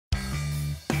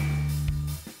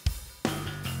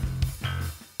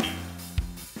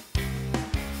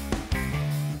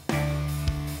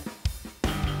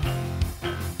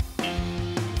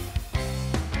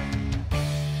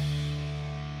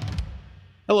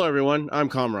Hello, everyone. I'm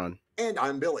Kamraun. And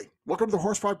I'm Billy. Welcome to the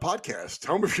HorseFrog Podcast,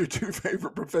 home of your two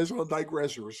favorite professional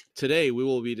digressors. Today, we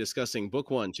will be discussing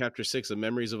Book 1, Chapter 6 of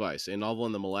Memories of Ice, a novel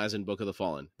in the Malazan Book of the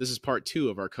Fallen. This is part 2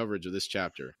 of our coverage of this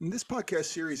chapter. And this podcast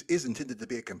series is intended to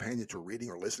be a companion to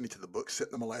reading or listening to the books set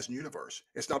in the Malazan universe.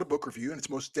 It's not a book review, and it's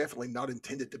most definitely not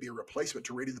intended to be a replacement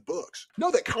to reading the books.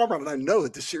 Know that Kamraun and I know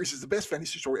that this series is the best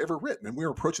fantasy story ever written, and we're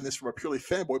approaching this from a purely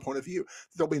fanboy point of view.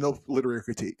 There'll be no literary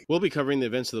critique. We'll be covering the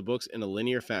events of the books in a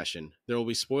linear fashion. There will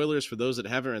be spoilers for those that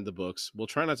haven't read the books. We'll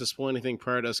try not to spoil anything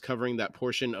prior to us covering that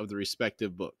portion of the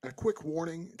respective book. A quick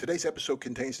warning, today's episode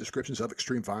contains descriptions of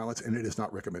extreme violence, and it is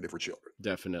not recommended for children.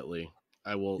 Definitely.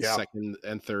 I will Yeah. second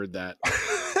and third that.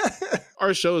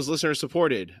 Our show is listener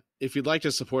supported. If you'd like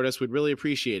to support us, we'd really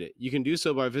appreciate it. You can do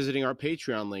so by visiting our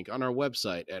Patreon link on our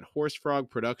website at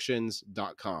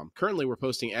horsefrogproductions.com. Currently, we're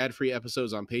posting ad-free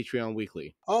episodes on Patreon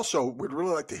weekly. Also, we'd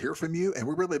really like to hear from you, and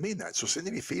we really mean that. So send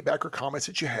any feedback or comments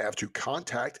that you have to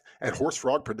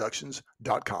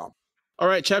contact@horsefrogproductions.com. All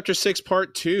right, Chapter 6,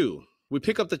 Part 2. We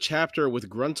pick up the chapter with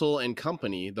Gruntle and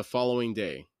company the following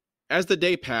day. As the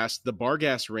day passed, the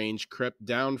Bargas Range crept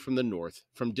down from the north,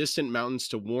 from distant mountains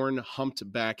to worn,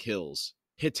 humped-back hills.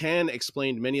 Hitan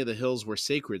explained many of the hills were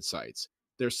sacred sites,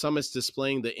 their summits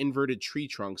displaying the inverted tree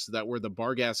trunks that were the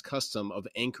Bargas custom of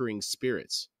anchoring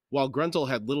spirits. While Gruntle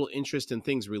had little interest in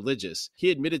things religious, he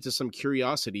admitted to some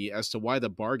curiosity as to why the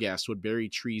Bargas would bury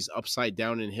trees upside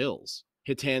down in hills.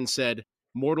 Hitan said,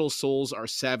 "Mortal souls are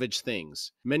savage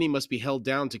things. Many must be held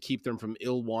down to keep them from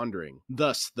ill wandering.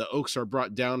 Thus, the oaks are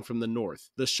brought down from the north.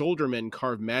 The shouldermen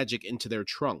carve magic into their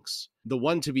trunks. The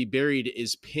one to be buried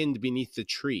is pinned beneath the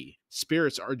tree.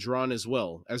 Spirits are drawn as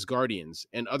well, as guardians,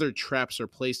 and other traps are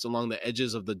placed along the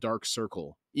edges of the dark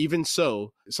circle. Even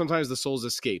so, sometimes the souls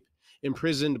escape,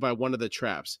 imprisoned by one of the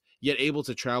traps, yet able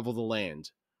to travel the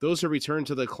land. Those who return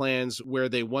to the clans where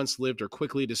they once lived are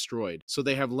quickly destroyed, so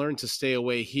they have learned to stay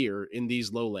away here in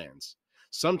these lowlands.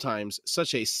 Sometimes,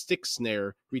 such a stick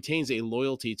snare retains a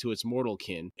loyalty to its mortal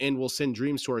kin, and will send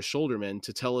dreams to our shouldermen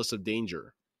to tell us of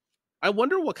danger." I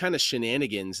wonder what kind of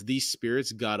shenanigans these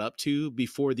spirits got up to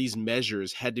before these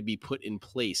measures had to be put in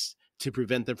place to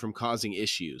prevent them from causing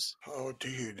issues. Oh,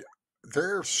 dude,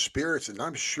 they're spirits, and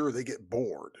I'm sure they get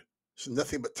bored. So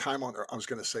nothing but time on their, I was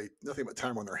going to say nothing but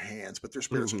time on their hands, but they're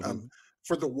spirits. Mhm.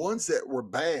 For the ones that were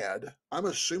bad, I'm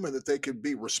assuming that they could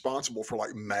be responsible for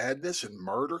like madness and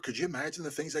murder. Could you imagine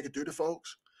the things they could do to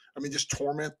folks? I mean, just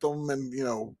torment them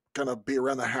and, kind of be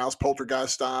around the house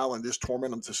poltergeist style and just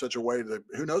torment them to such a way that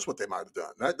who knows what they might have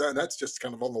done. That's just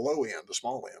kind of on the low end, the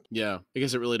small end. Yeah, I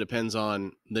guess it really depends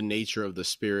on the nature of the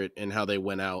spirit and how they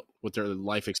went out, what their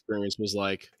life experience was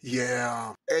like.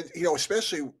 Yeah. And,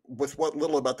 especially with what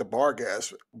little about the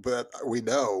Bargas that we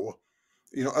know,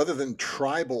 other than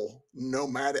tribal,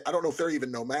 nomadic, I don't know if they're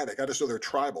even nomadic. I just know they're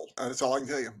tribal. That's all I can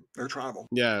tell you. They're tribal.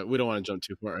 Yeah, we don't want to jump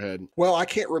too far ahead. Well, I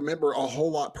can't remember a whole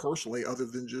lot personally other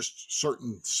than just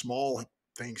certain small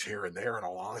things here and there, in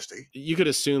all honesty. You could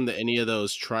assume that any of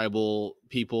those tribal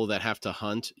people that have to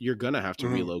hunt, you're going to have to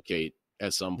relocate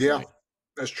at some point. Yeah,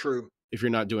 that's true. If you're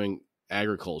not doing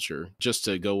agriculture, just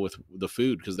to go with the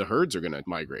food, because the herds are going to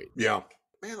migrate. Yeah.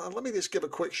 Man, let me just give a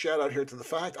quick shout out here to the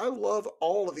fact I love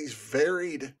all of these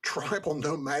varied tribal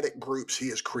nomadic groups he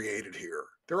has created here.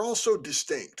 They're all so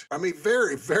distinct. I mean,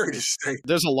 very, very distinct.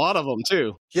 There's a lot of them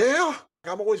too. Yeah.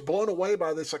 I'm always blown away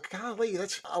by this. Like, golly, I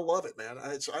love it, man.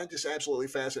 I'm just absolutely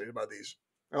fascinated by these.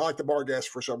 I like the Bargas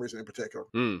for some reason in particular.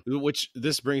 Which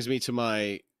this brings me to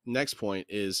my next point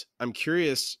is I'm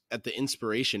curious at the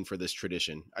inspiration for this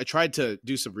tradition. I tried to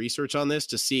do some research on this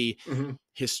to see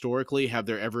historically, have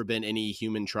there ever been any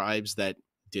human tribes that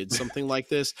did something like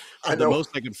this? The most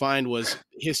I could find was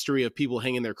history of people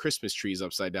hanging their Christmas trees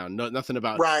upside down. Nothing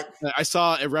about right. I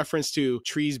saw a reference to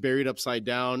trees buried upside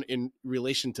down in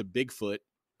relation to Bigfoot.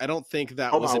 I don't think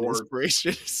that was an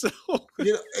inspiration. So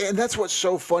and that's what's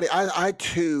so funny. I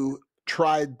too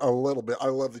tried a little bit. I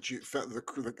love that you found the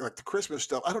Christmas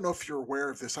stuff. I don't know if you're aware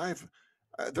of this.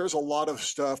 There's a lot of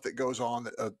stuff that goes on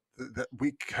that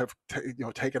we have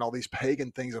taken all these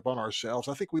pagan things upon ourselves.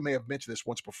 I think we may have mentioned this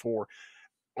once before.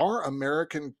 Our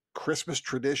American Christmas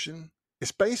tradition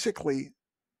is basically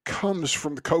comes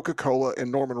from the Coca-Cola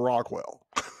and Norman Rockwell.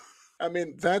 I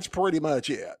mean, that's pretty much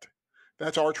it.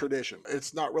 That's our tradition.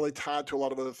 It's not really tied to a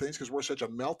lot of other things because we're such a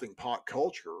melting pot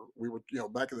culture. We were,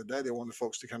 back in the day, they wanted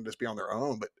folks to kind of just be on their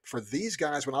own. But for these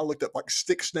guys, when I looked up like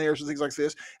stick snares and things like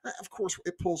this, of course,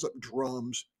 it pulls up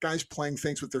drums, guys playing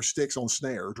things with their sticks on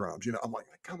snare drums. I'm like,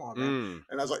 come on, man.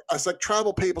 And I was like,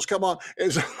 tribal peoples, come on.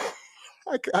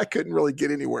 I couldn't really get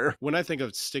anywhere. When I think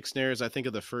of stick snares, I think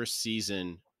of the first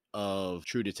season of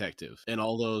True Detective and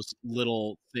all those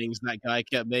little things that guy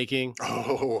kept making.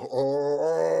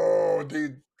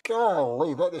 Dude.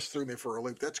 Golly, that just threw me for a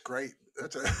loop. That's great.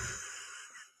 That's a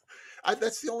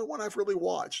that's the only one I've really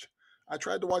watched. I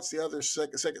tried to watch the other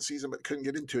second season, but couldn't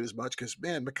get into it as much because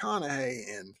man, McConaughey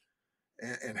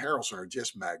and Harrelson are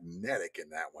just magnetic in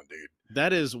that one, dude.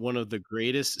 That is one of the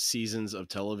greatest seasons of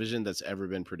television that's ever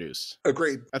been produced.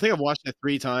 Agreed. I think I've watched it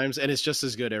 3 times, and it's just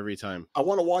as good every time. I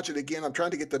want to watch it again. I'm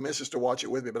trying to get the missus to watch it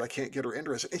with me, but I can't get her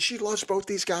interested. And she loves both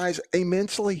these guys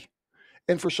immensely.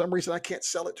 And for some reason, I can't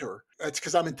sell it to her. It's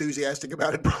because I'm enthusiastic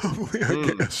about it, probably,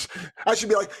 I guess. I should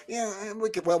be like, yeah, we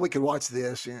could watch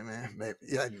this. Yeah, man, maybe.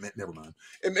 Yeah, never mind.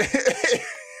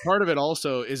 Part of it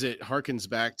also is it harkens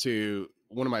back to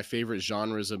one of my favorite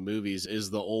genres of movies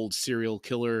is the old serial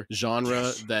killer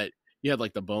genre that you had,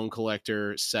 like The Bone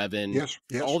Collector, Seven, yes.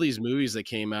 all these movies that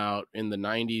came out in the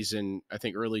 90s and I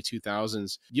think early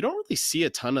 2000s. You don't really see a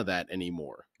ton of that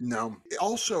anymore. No.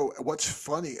 Also, what's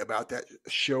funny about that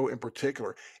show in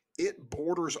particular, it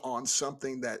borders on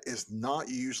something that is not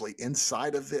usually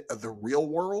inside of the real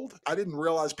world. I didn't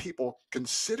realize people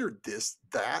considered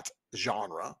that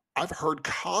genre. I've heard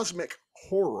cosmic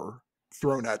horror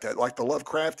thrown at that, like the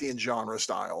Lovecraftian genre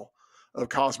style of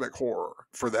cosmic horror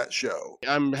for that show.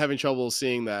 I'm having trouble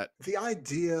seeing that. The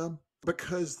idea,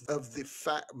 because of the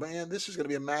fact, man, this is going to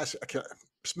be a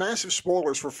massive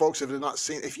spoilers for folks that have not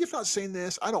seen. If you've not seen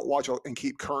this, I don't watch and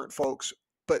keep current, folks.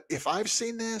 But if I've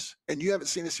seen this and you haven't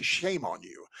seen this, shame on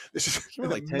you. This is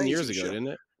like 10 years ago, didn't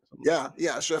it?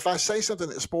 Yeah. So if I say something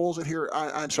that spoils it here,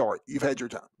 I'm sorry. You've had your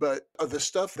time. But the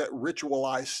stuff, that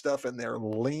ritualized stuff in there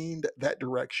leaned that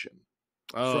direction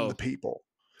from the people.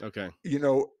 Okay.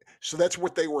 So that's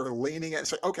what they were leaning at.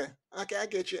 It's like, okay, I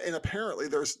get you. And apparently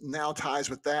there's now ties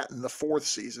with that in the 4th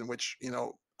season, which,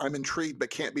 I'm intrigued,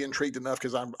 but can't be intrigued enough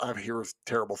because I hear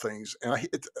terrible things. And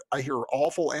I hear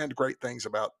awful and great things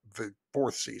about the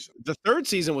 4th season. The 3rd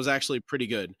season was actually pretty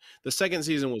good. The 2nd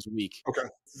season was weak. Okay.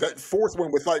 That 4th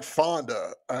one with like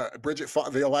Fonda, Bridget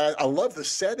Fonda, I love the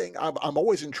setting. I'm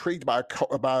always intrigued by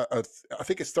I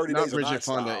think it's 30 Not Days Bridget of Night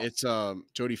Fonda, style. it's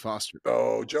Jodie Foster.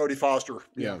 Oh, Jodie Foster.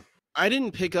 Yeah. I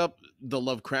didn't pick up the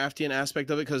Lovecraftian aspect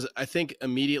of it because I think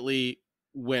immediately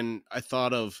when I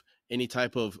thought of any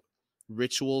type of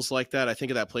rituals like that, I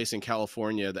think of that place in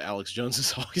California that Alex Jones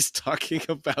is always talking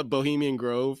about, Bohemian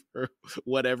Grove or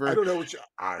whatever. I don't know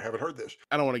I haven't heard this.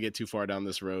 I don't want to get too far down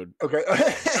this road. Okay.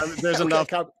 There's enough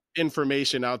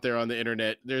information out there on the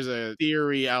internet. There's a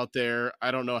theory out there.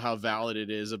 I don't know how valid it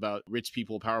is about rich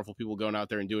people, powerful people going out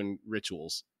there and doing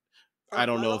rituals. I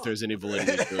don't know if there's any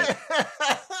validity to it.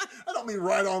 I don't mean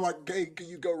right on like, hey, can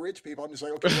you go rich people? I'm just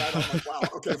like, okay, right on, like, wow,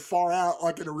 okay, far out,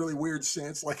 like in a really weird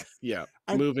sense. Like, yeah,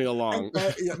 moving along.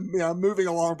 Moving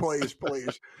along, please.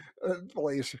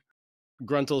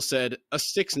 Gruntle said, a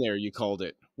stick snare, you called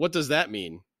it. What does that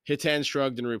mean? Hitan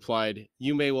shrugged and replied,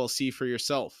 you may well see for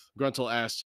yourself. Gruntle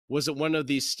asked, was it one of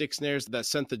these stick snares that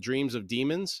sent the dreams of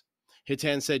demons?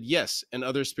 Hitan said, yes, and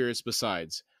other spirits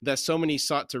besides, that so many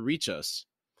sought to reach us.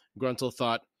 Gruntle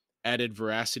thought, added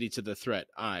veracity to the threat.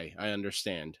 I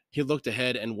understand. He looked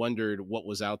ahead and wondered what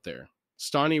was out there.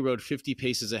 Stani rode 50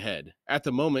 paces ahead. At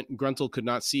the moment, Gruntle could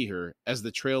not see her, as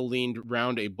the trail leaned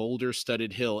round a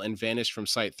boulder-studded hill and vanished from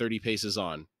sight 30 paces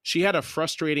on. She had a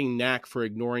frustrating knack for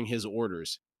ignoring his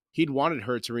orders. He'd wanted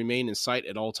her to remain in sight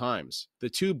at all times. The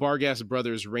 2 Bargas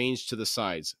brothers ranged to the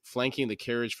sides, flanking the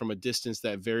carriage from a distance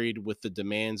that varied with the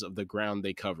demands of the ground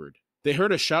they covered. They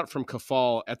heard a shout from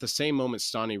Kafal at the same moment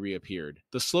Stani reappeared.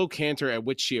 The slow canter at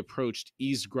which she approached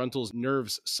eased Gruntle's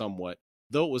nerves somewhat,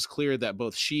 though it was clear that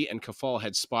both she and Kafal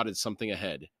had spotted something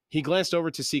ahead. He glanced over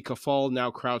to see Kafal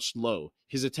now crouched low,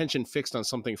 his attention fixed on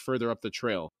something further up the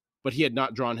trail, but he had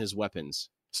not drawn his weapons.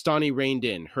 Stani reined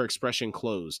in, her expression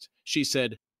closed. She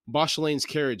said, Boschelane's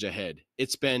carriage ahead.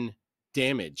 It's been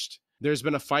damaged. There's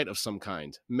been a fight of some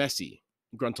kind. Messy.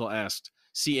 Gruntle asked,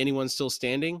 see anyone still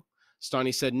standing?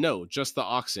 Stani said no, just the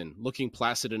oxen, looking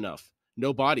placid enough.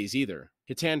 No bodies either.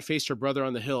 Hitan faced her brother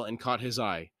on the hill and caught his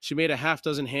eye. She made a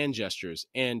half-dozen hand gestures,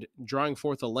 and, drawing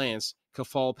forth a lance,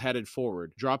 Kafal padded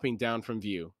forward, dropping down from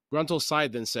view. Gruntle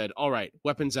sighed, then said, all right,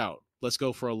 weapons out. Let's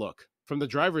go for a look. From the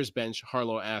driver's bench,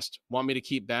 Harlow asked, want me to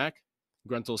keep back?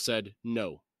 Gruntle said,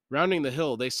 no. Rounding the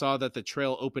hill, they saw that the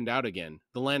trail opened out again,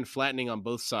 the land flattening on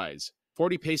both sides.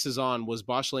 40 paces on was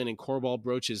Boschelane and Corball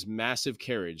Broach's massive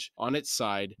carriage. On its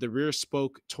side, the rear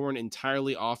spoke torn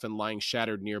entirely off and lying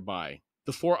shattered nearby.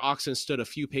 The 4 oxen stood a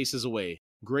few paces away,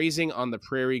 grazing on the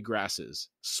prairie grasses.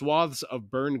 Swaths of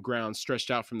burned ground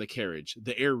stretched out from the carriage,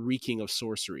 the air reeking of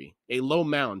sorcery. A low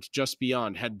mound just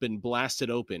beyond had been blasted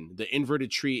open, the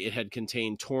inverted tree it had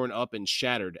contained torn up and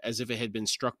shattered as if it had been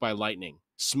struck by lightning.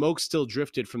 Smoke still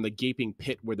drifted from the gaping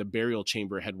pit where the burial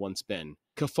chamber had once been.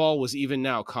 Kafal was even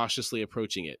now cautiously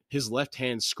approaching it, his left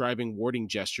hand scribing warding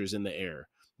gestures in the air,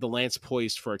 the lance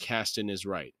poised for a cast in his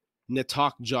right.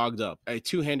 Natak jogged up, a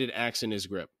two-handed axe in his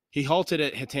grip. He halted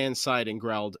at Hitan's side and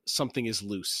growled, "Something is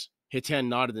loose." Hitan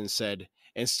nodded and said,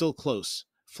 "And still close.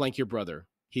 Flank your brother."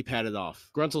 He padded off.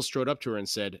 Gruntle strode up to her and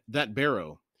said, "That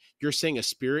barrow. You're saying a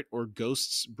spirit or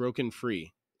ghosts broken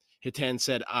free?" Hitan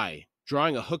said, "Aye."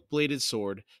 Drawing a hook-bladed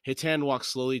sword, Hitan walked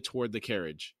slowly toward the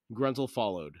carriage. Gruntle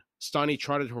followed. Stani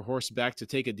trotted her horse back to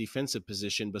take a defensive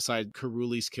position beside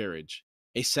Caruli's carriage.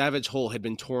 A savage hole had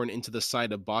been torn into the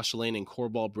side of Boshelane and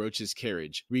Corball Broach's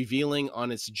carriage, revealing on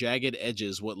its jagged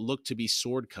edges what looked to be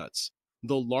sword cuts,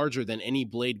 though larger than any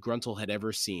blade Gruntle had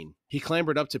ever seen. He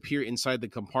clambered up to peer inside the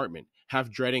compartment, half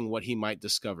dreading what he might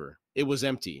discover. It was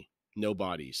empty. No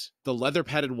bodies. The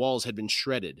leather-padded walls had been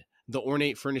shredded, the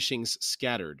ornate furnishings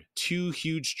scattered. Two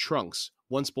huge trunks,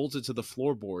 once bolted to the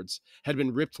floorboards, had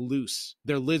been ripped loose.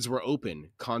 Their lids were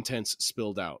open, contents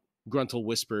spilled out. Gruntle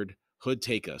whispered, "Hood,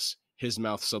 take us." His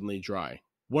mouth suddenly dry.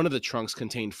 One of the trunks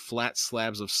contained flat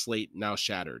slabs of slate now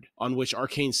shattered, on which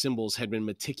arcane symbols had been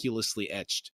meticulously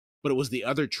etched, but it was the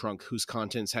other trunk whose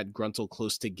contents had Gruntle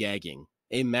close to gagging.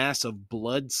 A mass of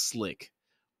blood slick,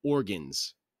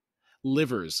 organs,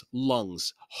 livers,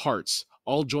 lungs, hearts,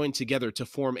 all joined together to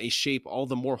form a shape all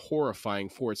the more horrifying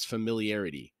for its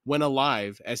familiarity. When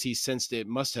alive, as he sensed it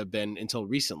must have been until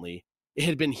recently, it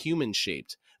had been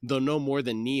human-shaped, though no more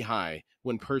than knee-high,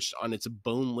 when perched on its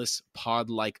boneless,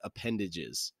 pod-like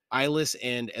appendages. Eyeless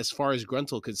and, as far as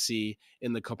Gruntle could see,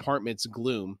 in the compartment's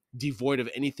gloom, devoid of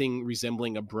anything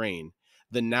resembling a brain,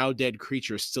 the now-dead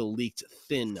creature still leaked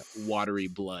thin, watery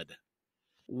blood.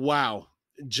 Wow.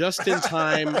 Just in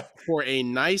time for a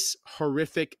nice,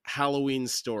 horrific Halloween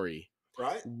story.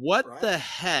 Right? What the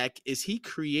heck is he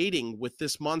creating with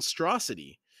this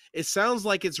monstrosity? It sounds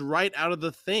like it's right out of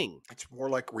The Thing. It's more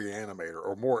like Reanimator,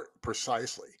 or more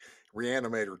precisely,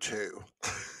 Reanimator 2.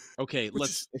 Okay,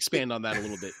 let's expand on that a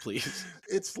little bit, please.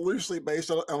 It's loosely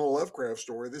based on a Lovecraft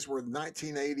story. These were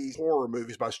 1980s horror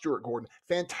movies by Stuart Gordon.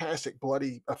 Fantastic,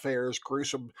 bloody affairs,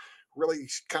 gruesome, really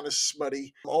kind of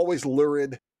smutty, always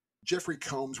lurid. Jeffrey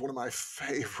Combs, one of my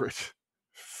favorite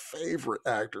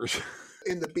actors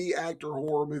in the B actor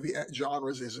horror movie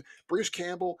genres, is Bruce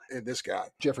Campbell and this guy,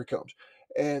 Jeffrey Combs.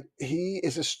 And he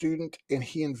is a student, and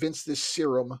he invents this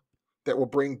serum that will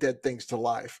bring dead things to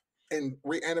life. In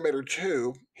Reanimator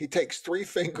 2, he takes 3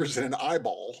 fingers and an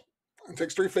eyeball, and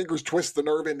takes 3 fingers, twists the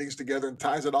nerve endings together, and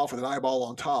ties it off with an eyeball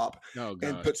on top,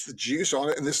 and puts the juice on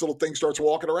it, and this little thing starts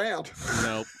walking around.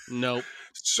 Nope.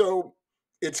 So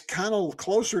it's kind of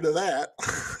closer to that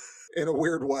in a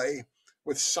weird way,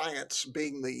 with science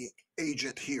being the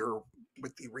agent here,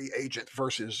 with the reagent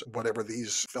versus whatever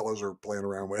these fellows are playing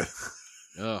around with.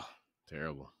 Oh,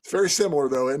 terrible. It's very similar,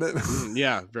 though, isn't it?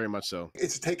 Yeah, very much so.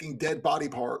 It's taking dead body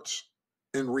parts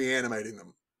and reanimating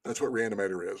them. That's what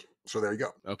Reanimator is. So there you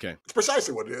go. Okay. It's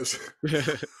precisely what it is.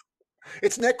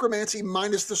 It's necromancy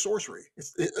minus the sorcery.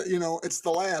 It's the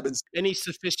lab. Any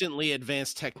sufficiently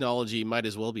advanced technology might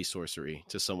as well be sorcery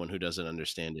to someone who doesn't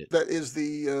understand it. That is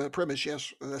the premise,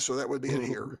 yes. So that would be it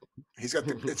here. He's got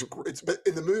but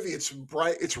in the movie it's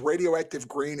bright. It's radioactive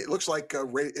green. It looks like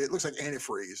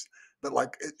antifreeze, but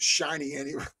like it's shiny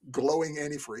glowing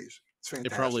antifreeze. It's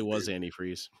fantastic. It probably was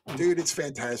antifreeze. Dude, it's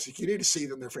fantastic. You need to see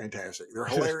them. They're fantastic. They're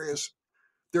hilarious.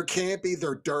 They're campy.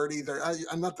 They're dirty.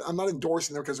 I'm not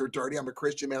endorsing them because they're dirty. I'm a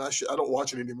Christian, man. I don't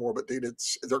watch it anymore. But dude,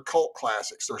 they're cult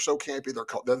classics. They're so campy.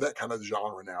 They're that kind of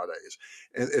genre nowadays.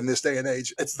 In this day and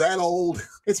age, it's that old.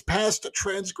 It's past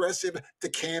transgressive to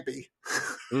campy.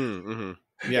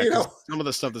 Mm-hmm. Yeah, some of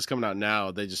the stuff that's coming out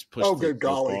now, they just push. Oh, good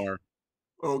golly. Far.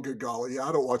 Oh, good golly. Yeah,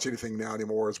 I don't watch anything now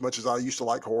anymore. As much as I used to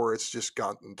like horror, it's just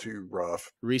gotten too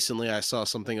rough. Recently, I saw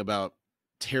something about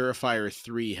Terrifier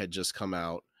 3 had just come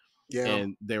out. Yeah.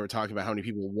 And they were talking about how many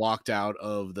people walked out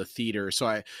of the theater. So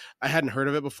I hadn't heard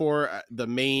of it before. The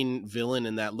main villain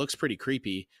in that looks pretty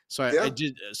creepy. So I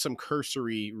did some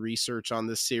cursory research on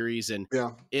this series, and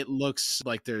it looks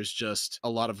like there's just a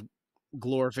lot of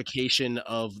glorification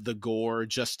of the gore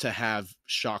just to have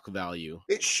shock value.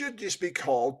 It should just be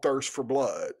called Thirst for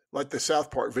Blood, like the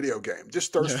South Park video game.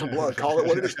 Just Thirst for Blood. Call it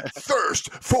what it is. Thirst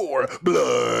for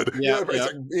Blood. Yeah,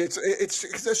 that's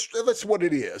what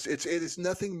it is. It is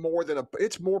nothing more than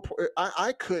it's more.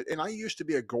 I used to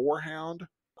be a gore hound.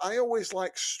 I always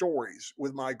like stories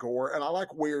with my gore, and I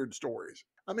like weird stories.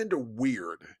 I'm into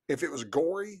weird. If it was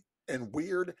gory and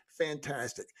weird,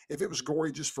 fantastic. If it was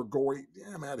gory just for gory,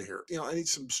 yeah, I'm out of here. I need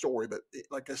some story, but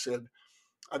like I said,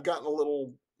 I've gotten a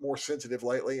little more sensitive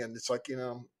lately, and it's like,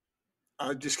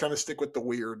 I just kind of stick with the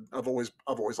weird. I've always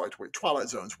liked weird. Twilight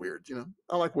Zone's weird,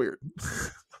 I like weird.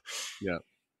 Yeah.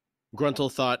 Gruntle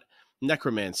thought,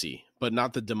 necromancy, but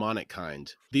not the demonic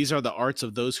kind. These are the arts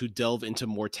of those who delve into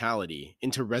mortality,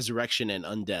 into resurrection and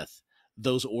undeath.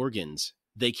 Those organs,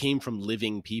 they came from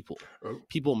living people. Oh.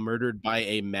 People murdered by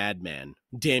a madman.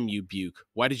 Damn you, Buke.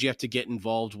 Why did you have to get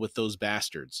involved with those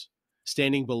bastards?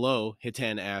 Standing below,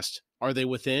 Hitan asked, are they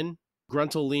within?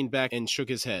 Gruntle leaned back and shook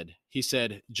his head. He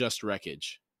said, just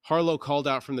wreckage. Harlow called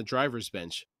out from the driver's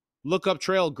bench. Look up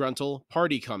trail, Gruntle.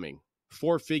 Party coming.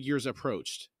 4 figures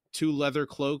approached. 2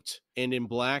 leather-cloaked and in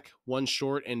black, 1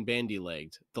 short and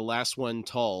bandy-legged, the last one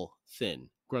tall, thin.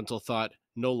 Gruntle thought,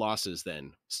 no losses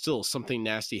then. Still, something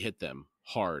nasty hit them.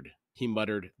 Hard. He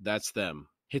muttered, that's them.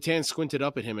 Hitan squinted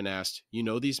up at him and asked, you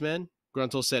know these men?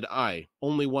 Gruntle said, aye.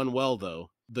 Only one well,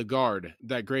 though. The guard,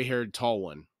 that gray-haired tall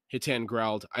one. Hitan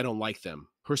growled, I don't like them.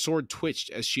 Her sword twitched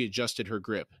as she adjusted her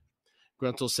grip.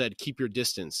 Gruntle said, keep your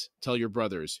distance. Tell your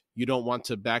brothers. You don't want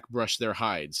to backbrush their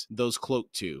hides. Those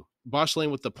cloaked too. Boshlane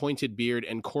with the pointed beard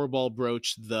and Corball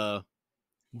Broach the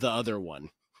other one.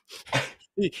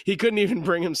 he couldn't even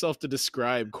bring himself to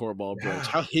describe Corball Broach.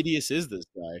 How hideous is this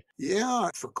guy? Yeah,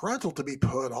 for Gruntle to be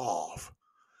put off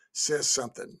says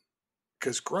something.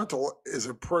 Because Gruntle is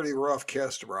a pretty rough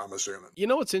customer, I'm assuming. You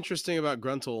know what's interesting about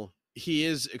Gruntle? He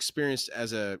is experienced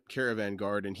as a caravan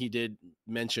guard, and he did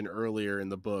mention earlier in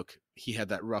the book he had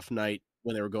that rough night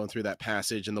when they were going through that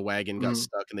passage and the wagon got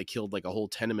stuck and they killed like a whole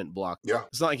tenement block. Yeah.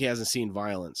 It's not like he hasn't seen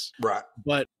violence. Right.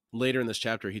 But later in this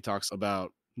chapter, he talks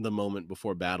about the moment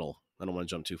before battle. I don't want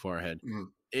to jump too far ahead.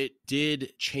 It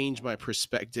did change my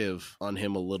perspective on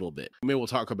him a little bit. Maybe we'll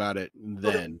talk about it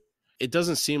then. It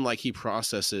doesn't seem like he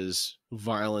processes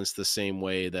violence the same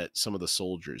way that some of the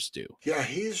soldiers do. Yeah,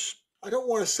 I don't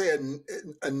want to say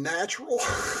a natural.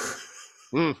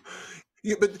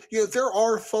 Yeah, but there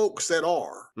are folks that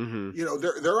are.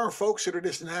 There are folks that are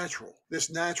just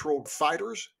natural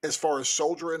fighters as far as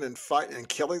soldiering and fighting and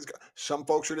killing. Some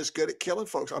folks are just good at killing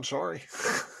folks. I'm sorry.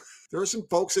 There are some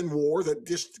folks in war that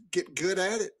just get good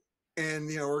at it and,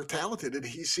 are talented. And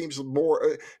he seems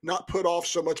more, not put off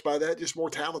so much by that, just more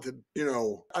talented.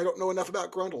 I don't know enough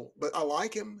about Gruntle, but I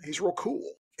like him. He's real cool.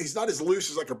 He's not as loose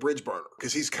as like a bridge burner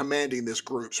because he's commanding this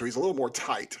group. So he's a little more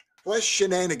tight. Less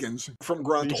shenanigans from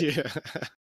Gruntle. Yeah.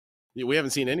 We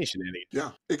haven't seen any shenanigans.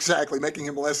 Yeah, exactly. Making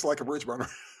him less like a bridge burner.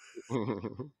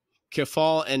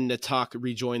 Kefal and Natak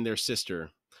rejoined their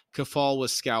sister. Kefal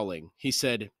was scowling. He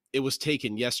said, it was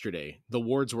taken yesterday. The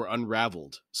wards were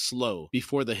unraveled, slow,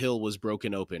 before the hill was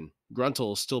broken open.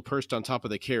 Gruntle, still perched on top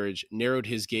of the carriage, narrowed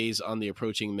his gaze on the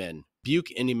approaching men. Buke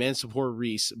and Emancipor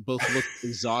Reese both looked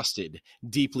exhausted,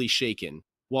 deeply shaken,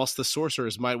 whilst the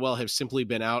sorcerers might well have simply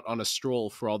been out on a stroll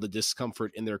for all the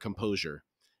discomfort in their composure.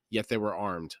 Yet they were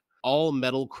armed. All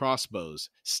metal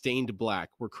crossbows, stained black,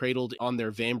 were cradled on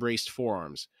their vambraced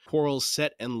forearms, quarrels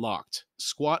set and locked.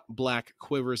 Squat black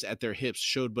quivers at their hips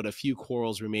showed but a few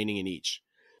quarrels remaining in each.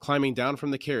 Climbing down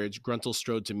from the carriage, Gruntle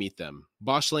strode to meet them.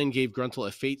 Boshlane gave Gruntle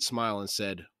a faint smile and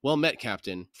said, well met,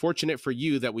 Captain. Fortunate for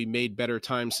you that we made better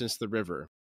time since the river.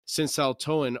 Since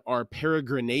Saltoan, our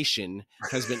peregrination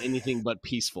has been anything but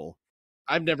peaceful.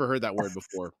 I've never heard that word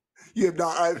before. You have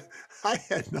not. I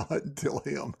had not until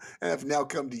him, and I've now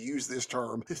come to use this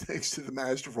term thanks to the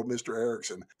masterful Mr.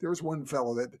 Erikson. There was one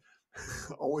fellow that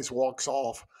always walks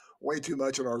off way too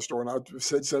much in our store, and I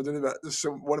said something about this.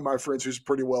 One of my friends who's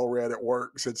pretty well read at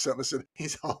work said something. I said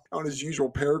he's on his usual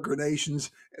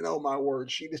peregrinations, and oh my word,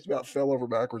 she just about fell over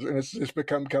backwards, and it's just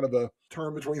become kind of a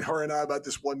term between her and I about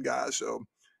this one guy. So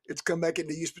it's come back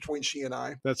into use between she and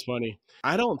I. That's funny.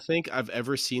 I don't think I've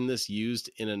ever seen this used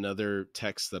in another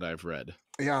text that I've read.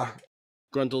 Yeah.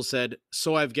 Gruntle said,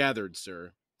 so I've gathered,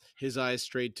 sir. His eyes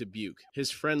strayed to Buke.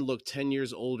 His friend looked 10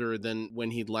 years older than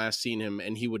when he'd last seen him,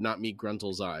 and he would not meet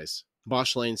Gruntle's eyes.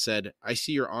 Boshlane said, I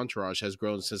see your entourage has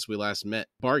grown since we last met.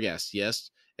 Barghast,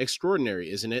 yes?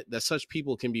 Extraordinary, isn't it, that such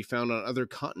people can be found on other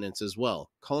continents as well,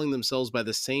 calling themselves by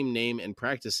the same name and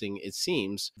practicing, it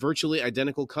seems, virtually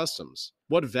identical customs.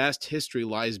 What vast history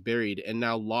lies buried and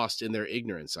now lost in their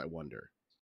ignorance, I wonder.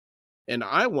 And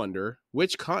I wonder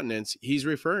which continents he's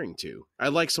referring to. I'd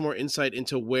like some more insight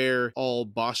into where all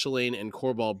Boshlane and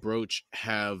Corball Broach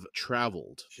have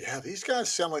traveled. Yeah, these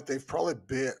guys sound like they've probably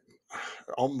been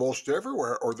almost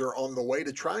everywhere, or they're on the way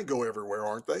to try and go everywhere,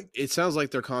 aren't they? It sounds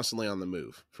like they're constantly on the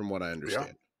move, from what I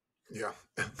understand. Yeah.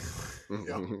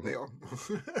 Yeah. Yeah.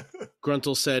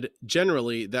 Gruntle said,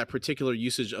 generally, that particular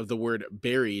usage of the word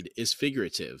buried is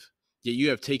figurative, yet you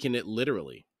have taken it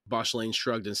literally. Boshlain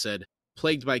shrugged and said,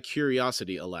 plagued by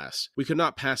curiosity, alas. We could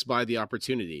not pass by the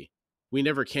opportunity. We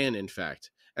never can, in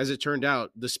fact. As it turned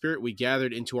out, the spirit we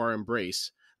gathered into our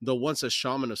embrace, though once a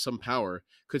shaman of some power,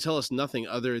 could tell us nothing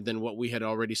other than what we had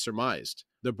already surmised.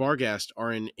 The Barghast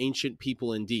are an ancient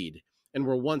people indeed, and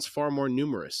were once far more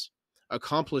numerous.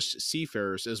 Accomplished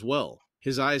seafarers as well.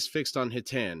 His eyes fixed on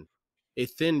Hitan. A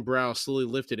thin brow slowly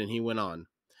lifted, and he went on.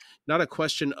 Not a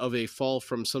question of a fall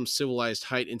from some civilized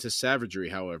height into savagery,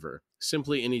 however,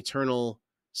 simply an eternal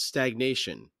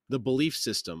stagnation. The belief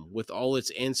system, with all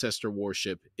its ancestor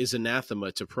worship, is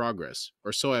anathema to progress,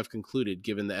 or so I've concluded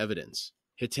given the evidence.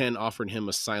 Hitan offered him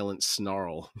a silent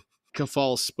snarl.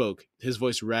 Kafal spoke, his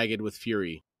voice ragged with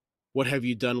fury. What have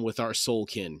you done with our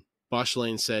soulkin?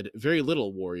 Boshlain said, very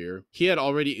little, warrior. He had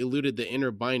already eluded the inner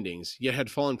bindings, yet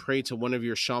had fallen prey to one of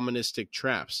your shamanistic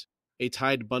traps, a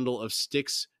tied bundle of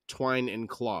sticks, twine, and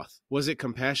cloth. Was it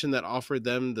compassion that offered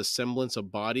them the semblance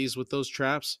of bodies with those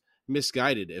traps?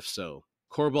 Misguided, if so.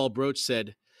 Korbal Broach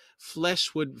said,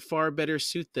 flesh would far better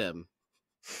suit them.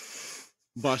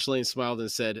 Boshlain smiled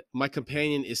and said, my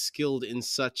companion is skilled in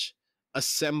such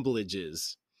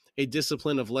assemblages, a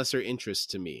discipline of lesser interest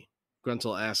to me.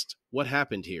 Gruntle asked, what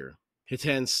happened here?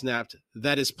 Hitan snapped,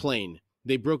 that is plain.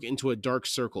 They broke into a dark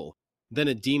circle. Then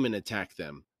a demon attacked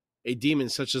them. A demon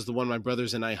such as the one my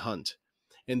brothers and I hunt.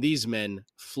 And these men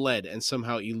fled and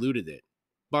somehow eluded it.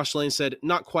 Boshlain said,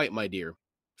 not quite, my dear.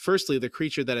 Firstly, the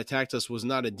creature that attacked us was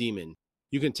not a demon.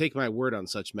 You can take my word on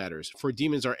such matters, for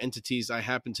demons are entities I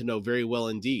happen to know very well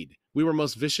indeed. We were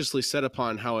most viciously set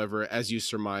upon, however, as you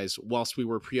surmise, whilst we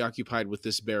were preoccupied with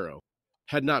this barrow.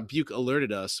 Had not Buke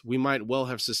alerted us, we might well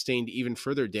have sustained even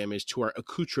further damage to our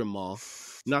accoutrement,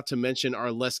 not to mention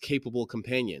our less capable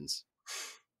companions.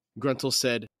 Gruntle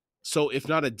said, so if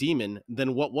not a demon,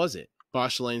 then what was it?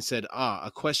 Boshlain said, a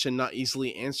question not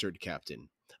easily answered, Captain.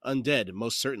 Undead,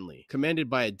 most certainly, commanded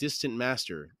by a distant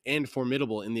master, and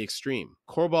formidable in the extreme.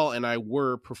 Korbal and I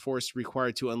were, perforce,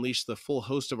 required to unleash the full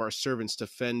host of our servants to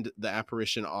fend the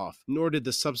apparition off, nor did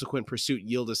the subsequent pursuit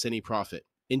yield us any profit.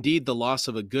 Indeed, the loss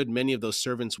of a good many of those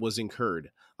servants was incurred,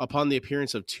 upon the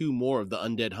appearance of 2 more of the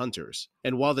undead hunters.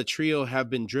 And while the trio have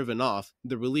been driven off,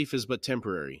 the relief is but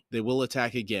temporary. They will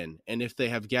attack again, and if they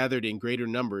have gathered in greater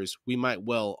numbers, we might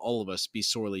well, all of us, be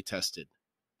sorely tested.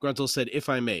 Gruntle said, if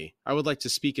I may, I would like to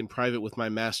speak in private with my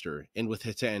master, and with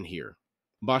Hitan here.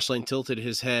 Boshlain tilted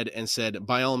his head and said,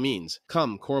 by all means,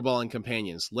 come, Korbal and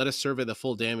companions, let us survey the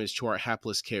full damage to our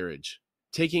hapless carriage.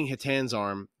 Taking Hitan's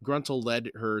arm, Gruntle led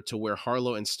her to where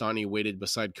Harlow and Stani waited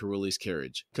beside Caruli's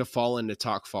carriage. Kafal and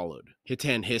Natak followed.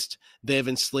 Hitan hissed, they have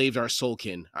enslaved our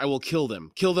soulkin. I will kill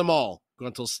them. Kill them all!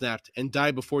 Gruntle snapped, and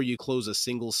die before you close a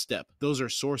single step. Those are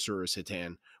sorcerers,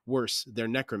 Hitan. Worse, they're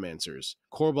necromancers.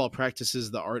 Korbal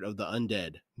practices the art of the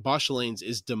undead. Boshlain's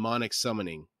is demonic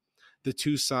summoning. The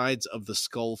 2 sides of the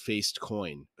skull-faced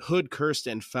coin. Hood cursed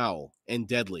and foul, and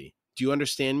deadly. Do you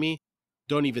understand me?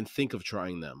 Don't even think of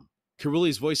trying them.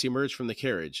 Caruli's voice emerged from the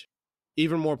carriage.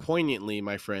 Even more poignantly,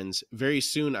 my friends, very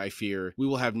soon, I fear, we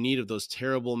will have need of those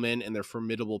terrible men and their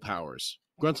formidable powers.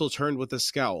 Gruntle turned with a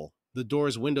scowl. The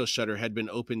door's window shutter had been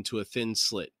opened to a thin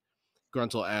slit.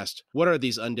 Gruntle asked, what are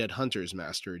these undead hunters,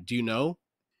 master? Do you know?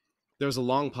 There was a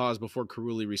long pause before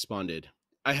Caruli responded.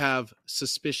 I have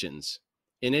suspicions.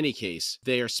 In any case,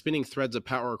 they are spinning threads of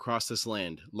power across this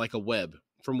land, like a web,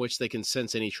 from which they can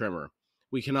sense any tremor.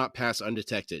 We cannot pass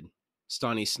undetected.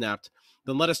 Stani snapped,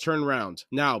 then let us turn round,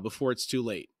 now, before it's too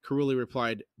late. Caruli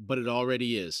replied, but it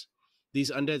already is.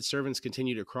 These undead servants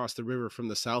continue to cross the river from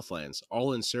the Southlands,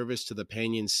 all in service to the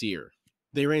Panyan Seer.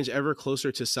 They range ever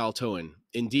closer to Saltoan.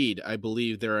 Indeed, I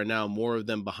believe there are now more of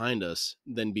them behind us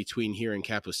than between here and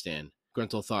Kapustan.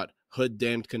 Gruntle thought, hood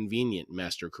damned convenient,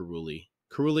 Master Caruli.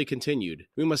 Caruli continued,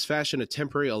 we must fashion a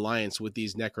temporary alliance with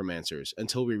these necromancers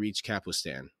until we reach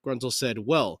Kapustan. Gruntle said,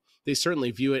 well, they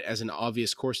certainly view it as an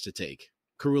obvious course to take.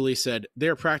 Caruli said, they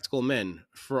are practical men,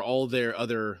 for all their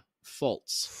other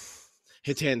faults.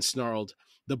 Hitan snarled,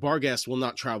 the Barghast will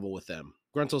not travel with them.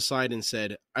 Gruntle sighed and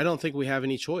said, I don't think we have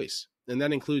any choice, and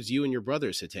that includes you and your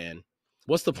brothers, Hitan.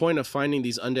 What's the point of finding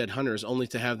these undead hunters only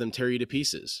to have them tear you to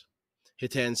pieces?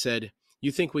 Hitan said,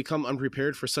 you think we come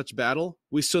unprepared for such battle?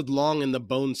 We stood long in the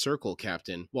bone circle,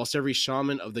 Captain, whilst every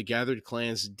shaman of the gathered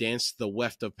clans danced the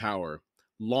weft of power.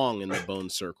 Long in the bone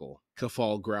circle.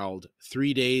 Kafal growled,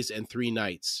 3 days and 3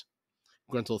 nights.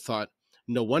 Gruntle thought,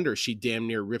 no wonder she damn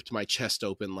near ripped my chest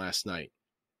open last night.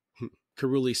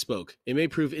 Caruli spoke. It may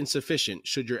prove insufficient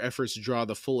should your efforts draw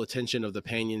the full attention of the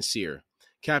Panyan Seer.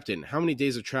 Captain, how many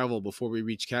days of travel before we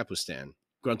reach Kapustan?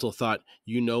 Gruntle thought,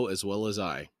 you know as well as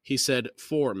I. He said,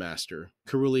 4, master.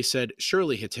 Karuli said,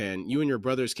 surely, Hitan, you and your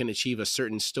brothers can achieve a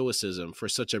certain stoicism for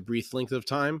such a brief length of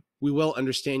time? We well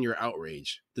understand your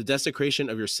outrage. The desecration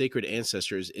of your sacred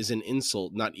ancestors is an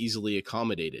insult not easily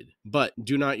accommodated. But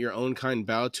do not your own kind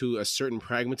bow to a certain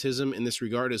pragmatism in this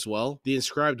regard as well? The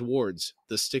inscribed wards,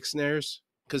 the stick snares?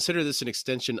 Consider this an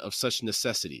extension of such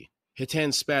necessity.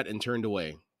 Hitan spat and turned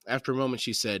away. After a moment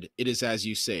she said, it is as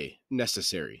you say,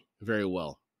 necessary. Very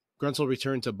well. Gruntle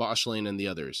returned to Boschlane and the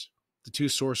others. The 2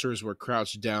 sorcerers were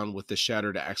crouched down with the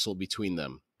shattered axle between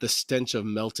them. The stench of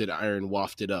melted iron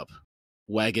wafted up.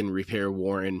 Wagon repair,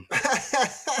 Warren.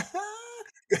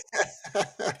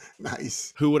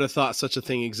 Nice. Who would have thought such a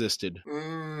thing existed?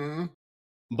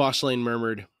 Boschlane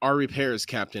murmured, our repairs,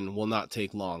 Captain, will not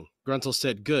take long. Gruntle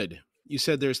said, good. You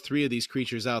said there's 3 of these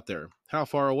creatures out there. How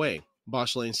far away?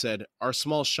 Boschlane said, our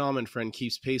small shaman friend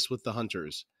keeps pace with the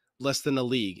hunters. Less than a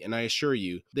league, and I assure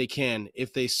you, they can,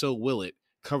 if they so will it,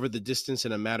 cover the distance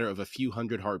in a matter of a few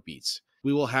hundred heartbeats.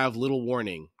 We will have little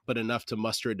warning, but enough to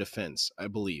muster a defense, I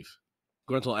believe.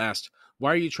 Gruntle asked,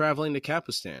 why are you traveling to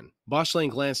Kapustan?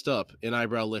 Boschlane glanced up, an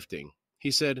eyebrow lifting.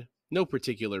 He said, no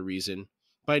particular reason.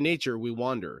 By nature, we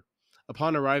wander.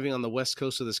 Upon arriving on the west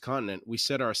coast of this continent, we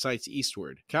set our sights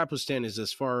eastward. Kapustan is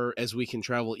as far as we can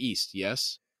travel east,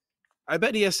 yes? I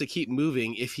bet he has to keep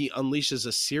moving if he unleashes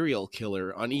a serial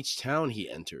killer on each town he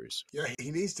enters. Yeah,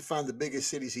 he needs to find the biggest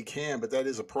cities he can, but that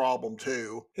is a problem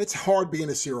too. It's hard being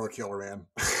a serial killer, man.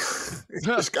 It's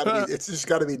just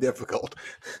got to be difficult.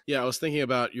 Yeah, I was thinking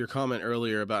about your comment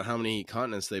earlier about how many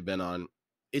continents they've been on.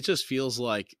 It just feels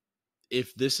like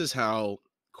if this is how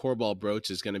Korbal Broach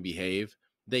is going to behave,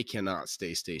 they cannot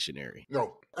stay stationary.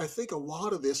 No, I think a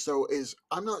lot of this, though, is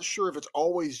I'm not sure if it's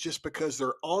always just because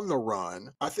they're on the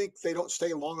run. I think they don't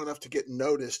stay long enough to get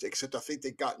noticed, except I think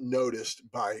they got noticed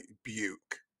by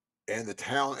Buke and the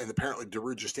town, and apparently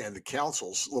Darujistan, the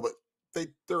councils, a little bit,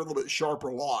 they're a little bit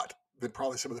sharper lot than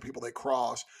probably some of the people they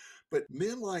cross. But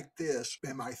men like this,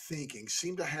 in my thinking,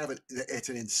 seem to have it's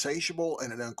an insatiable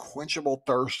and an unquenchable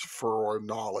thirst for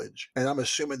knowledge. And I'm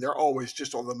assuming they're always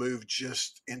just on the move,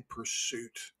 just in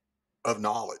pursuit of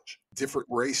knowledge. Different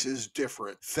races,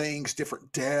 different things,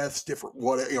 different deaths, different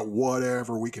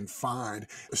whatever we can find,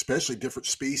 especially different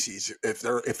species.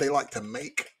 If they like to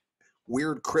make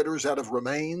weird critters out of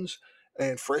remains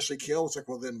and freshly killed, it's like,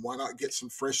 well, then why not get some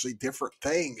freshly different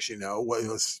things, Well,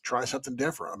 let's try something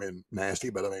different. I mean, nasty,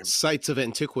 but I mean... Sites of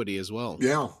antiquity as well.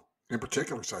 Yeah, in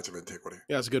particular sites of antiquity.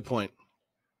 Yeah, that's a good point.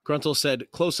 Gruntle said,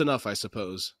 close enough, I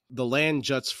suppose. The land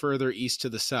juts further east to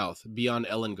the south, beyond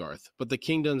Ellengarth, but the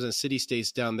kingdoms and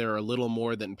city-states down there are little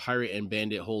more than pirate and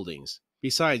bandit holdings.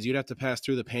 Besides, you'd have to pass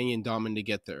through the Panyan Daman to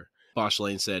get there,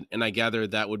 Boschlane said, and I gather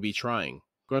that would be trying.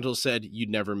 Gruntle said, you'd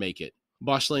never make it.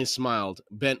 Boschlane smiled,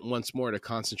 bent once more to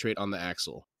concentrate on the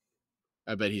axle.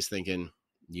 I bet he's thinking,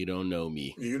 you don't know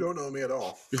me. You don't know me at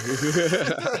all.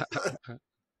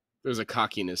 There's a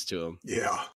cockiness to him.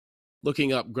 Yeah.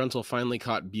 Looking up, Gruntle finally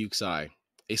caught Buke's eye.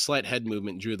 A slight head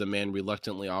movement drew the man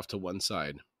reluctantly off to one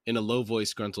side. In a low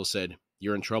voice, Gruntle said,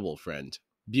 you're in trouble, friend.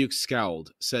 Buke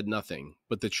scowled, said nothing,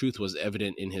 but the truth was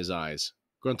evident in his eyes.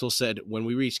 Gruntle said, when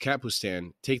we reach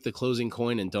Kapustan, take the closing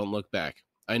coin and don't look back.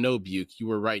 I know, Buke, you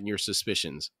were right in your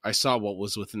suspicions. I saw what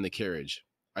was within the carriage.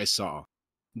 I saw.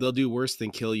 They'll do worse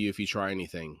than kill you if you try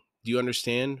anything. Do you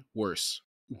understand? Worse.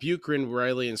 Buke grinned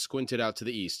wryly and squinted out to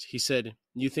the east. He said,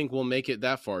 you think we'll make it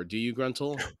that far, do you,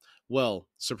 Gruntle? Well,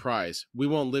 surprise. We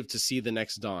won't live to see the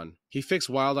next dawn. He fixed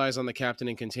wild eyes on the captain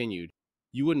and continued,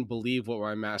 you wouldn't believe what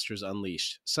my masters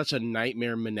unleashed. Such a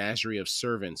nightmare menagerie of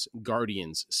servants,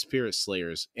 guardians, spirit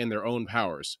slayers, and their own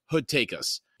powers. Hood take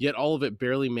us. Yet all of it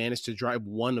barely managed to drive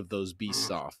one of those beasts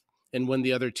off. And when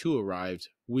the other 2 arrived,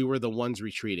 we were the ones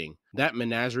retreating. That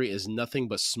menagerie is nothing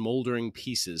but smoldering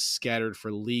pieces scattered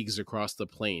for leagues across the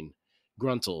plain.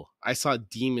 Gruntle, I saw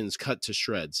demons cut to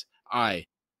shreds.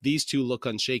 These 2 look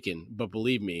unshaken, but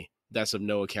believe me, that's of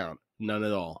no account. None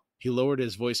at all. He lowered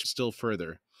his voice still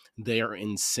further. They are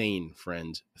insane,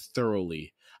 friend.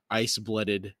 Thoroughly.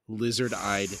 Ice-blooded,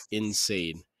 lizard-eyed,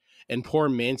 insane. And poor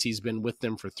Mancy's been with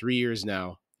them for 3 years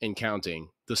now, and counting.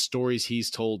 The stories he's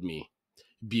told me.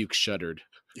 Buke shuddered.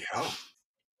 Yeah.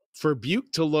 For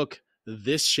Buke to look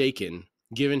this shaken,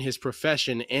 given his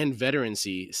profession and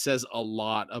veterancy, says a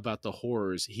lot about the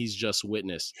horrors he's just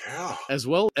witnessed. Yeah. As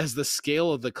well as the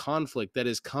scale of the conflict that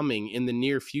is coming in the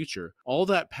near future. All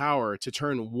that power to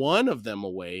turn one of them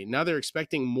away, now they're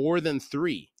expecting more than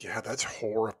 3. Yeah, that's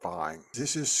horrifying.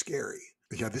 This is scary.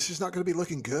 Yeah, this is not going to be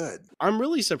looking good. I'm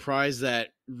really surprised that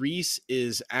Reese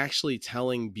is actually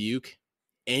telling Buke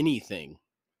anything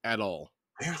at all.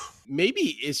 Yeah.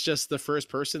 Maybe it's just the first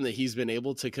person that he's been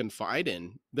able to confide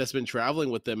in that's been traveling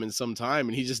with them in some time,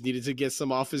 and he just needed to get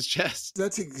some off his chest.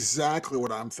 That's exactly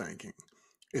what I'm thinking.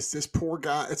 It's this poor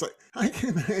guy. It's like, I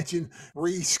can imagine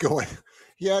Reese going,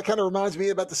 yeah, it kind of reminds me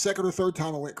about the second or third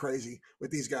time I went crazy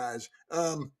with these guys.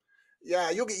 Yeah,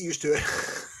 you'll get used to it.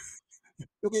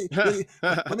 Let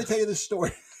me tell you this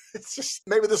story. It's just,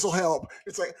 maybe this will help.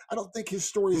 It's like, I don't think his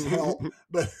stories help,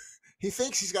 but he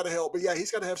thinks he's got to help. But yeah,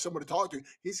 he's got to have someone to talk to.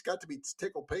 He's got to be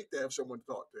tickled pink to have someone to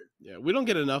talk to. Yeah, we don't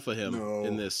get enough of him No.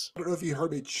 in this. I don't know if you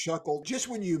heard me chuckle. Just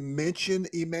when you mention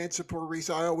Emancipor Reese,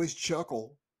 I always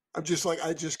chuckle. I'm just like,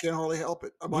 I just can't hardly help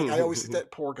it. I'm like, I always think that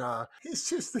poor guy. He's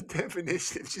just the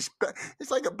definition.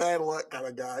 It's like a bad luck kind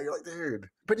of guy. You're like, dude.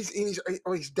 But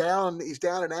he's down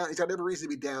and out. He's got every reason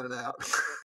to be down and out.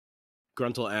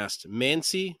 Gruntle asked,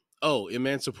 Mancy? Oh,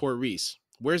 Emancipor Reese.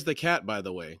 Where's the cat, by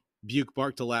the way? Buke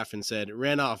barked a laugh and said,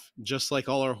 ran off, just like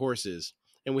all our horses.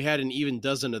 And we had an even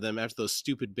dozen of them after those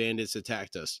stupid bandits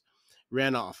attacked us.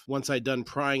 Ran off, once I'd done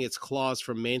prying its claws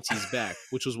from Mancy's back,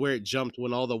 which was where it jumped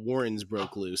when all the warrens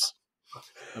broke loose.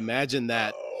 Imagine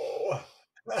that. Oh.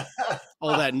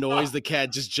 All that noise, the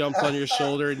cat just jumps on your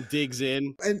shoulder and digs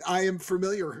in. And I am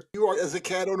familiar. You are, as a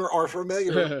cat owner, are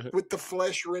familiar with the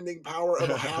flesh-rending power of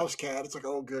a house cat. It's like,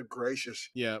 oh, good gracious.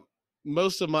 Yeah.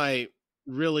 Most of my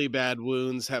really bad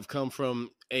wounds have come from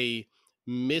a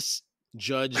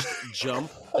misjudged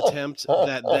jump attempt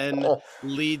that then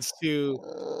leads to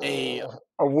a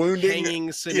wounding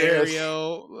hanging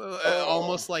scenario,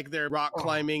 almost like they're rock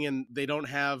climbing and they don't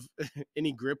have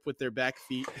any grip with their back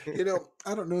feet. You know,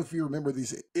 I don't know if you remember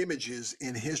these images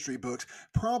in history books,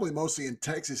 probably mostly in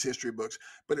Texas history books,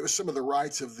 but it was some of the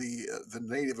rights of the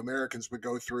Native Americans would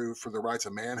go through for the rights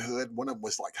of manhood. One of them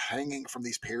was like hanging from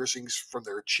these piercings from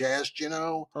their chest, you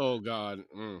know? Oh, God.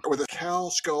 Or the cow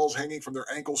skulls hanging from their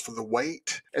ankles for the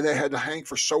weight, and they had to hang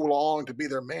for so long to be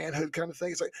their manhood kind of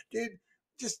thing. It's like, dude,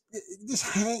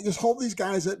 just hold these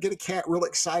guys up, get a cat real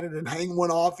excited and hang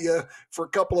one off you for a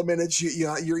couple of minutes.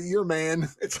 You're man. You're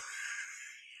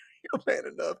man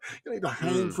enough. You don't need to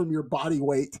hang from your body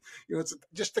weight. You know, it's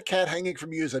just the cat hanging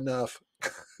from you is enough.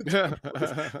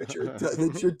 that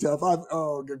you're tough.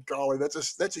 Oh, good golly,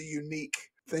 that's a unique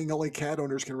thing only cat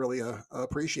owners can really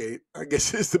appreciate, I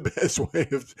guess, is the best way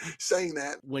of saying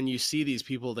that. When you see these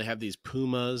people, they have these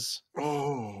pumas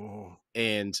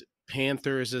and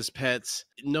panthers as pets.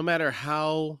 No matter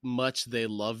how much they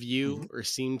love you or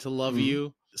seem to love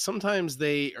you, sometimes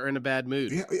they are in a bad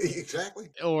mood. Yeah, exactly.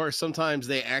 Or sometimes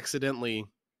they accidentally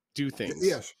do things.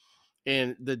 Yes.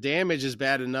 And the damage is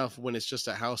bad enough when it's just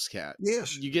a house cat.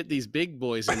 Yes. You get these big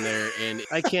boys in there, and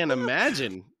I can't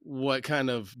imagine what kind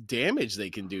of damage they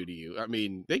can do to you. I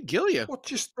mean, they kill you. Well,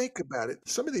 just think about it.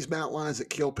 Some of these mountain lions that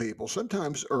kill people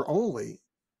sometimes are only,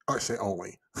 I say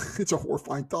only, it's a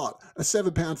horrifying thought. A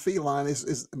 7-pound feline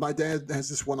is my dad has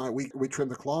this one we trim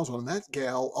the claws on, and that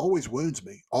gal always wounds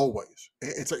me. Always.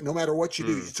 It's like no matter what you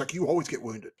do, it's like you always get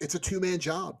wounded. It's a 2-man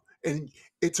job, and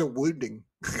it's a wounding.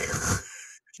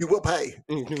 You will pay.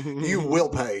 You will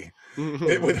pay.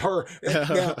 With her.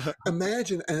 Now,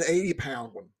 imagine an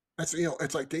 80-pound one. That's, you know,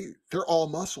 it's like they're all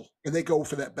muscle, and they go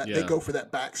for that back. They go for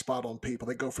that back spot on people.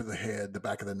 They go for the head, the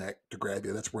back of the neck to grab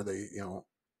you. That's where they, you know,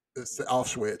 it's the off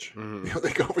switch. You know,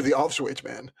 they go for the off switch,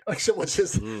 man. Like someone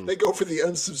says, they go for the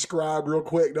unsubscribe real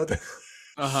quick, don't they?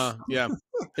 Yeah.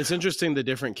 It's interesting the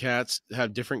different cats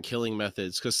have different killing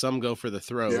methods, because some go for the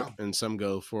throat and some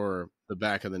go for the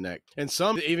back of the neck. And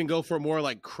some even go for more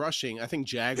like crushing. I think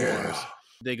jaguars,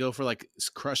 they go for like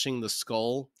crushing the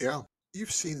skull. Yeah.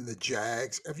 You've seen the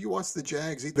Jags. Have you watched the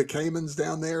Jags eat the caimans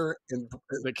down there?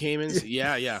 The caimans?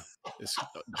 Yeah. It's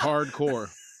hardcore.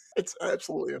 It's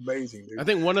absolutely amazing, dude. I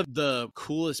think one of the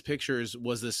coolest pictures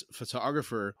was this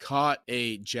photographer caught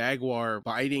a jaguar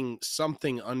biting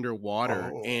something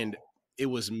underwater, and it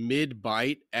was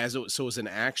mid-bite so it was an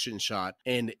action shot,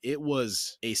 and it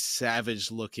was a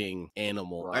savage-looking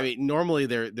animal. Right. I mean, normally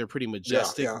they're pretty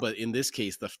majestic, but in this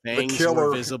case, the fangs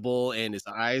were visible, and his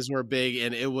eyes were big,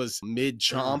 and it was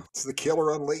mid-chomp. It's the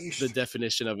killer unleashed. The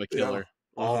definition of a killer.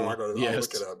 Yeah. Oh, I gotta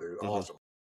look it up, dude. Awesome.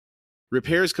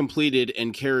 Repairs completed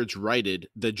and carriage righted,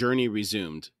 the journey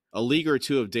resumed. A league or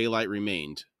two of daylight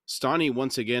remained. Stani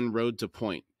once again rode to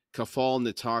point, Kafal and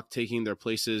Natak taking their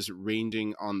places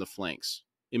ranging on the flanks.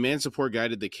 Emancipor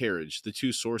guided the carriage, the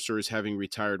 2 sorcerers having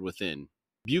retired within.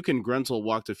 Buke and Gruntle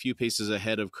walked a few paces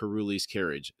ahead of Caruli's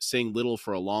carriage, saying little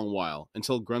for a long while,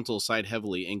 until Gruntle sighed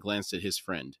heavily and glanced at his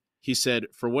friend. He said,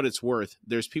 for what it's worth,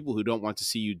 there's people who don't want to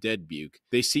see you dead, Buke.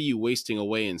 They see you wasting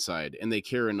away inside, and they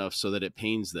care enough so that it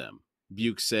pains them.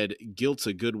 Buke said, guilt's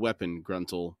a good weapon,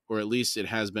 Gruntle, or at least it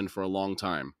has been for a long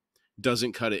time.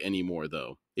 Doesn't cut it anymore,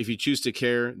 though. If you choose to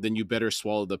care, then you better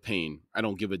swallow the pain. I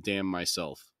don't give a damn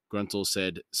myself. Gruntle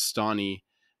said, Stani.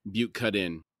 Buke cut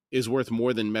in. Is worth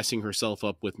more than messing herself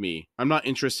up with me. I'm not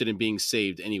interested in being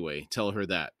saved anyway. Tell her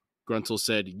that. Gruntle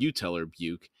said, you tell her,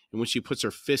 Buke. And when she puts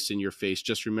her fist in your face,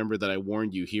 just remember that I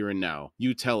warned you here and now.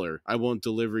 You tell her. I won't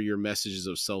deliver your messages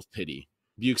of self-pity.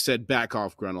 Buke said, back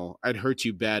off, Gruntle. I'd hurt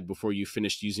you bad before you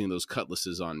finished using those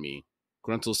cutlasses on me.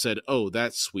 Gruntle said, oh,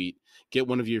 that's sweet. Get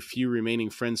one of your few remaining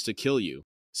friends to kill you.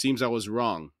 Seems I was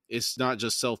wrong. It's not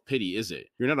just self-pity, is it?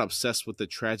 You're not obsessed with the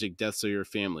tragic deaths of your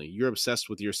family. You're obsessed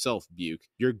with yourself, Buke.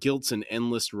 Your guilt's an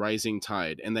endless rising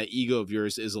tide, and that ego of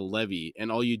yours is a levee,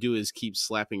 and all you do is keep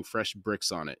slapping fresh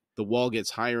bricks on it. The wall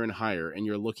gets higher and higher, and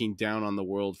you're looking down on the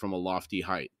world from a lofty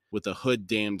height, with a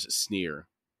hood-damned sneer.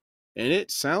 And it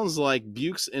sounds like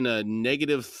Buke's in a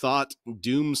negative thought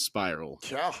doom spiral.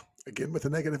 Yeah. Again, with the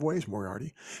negative ways,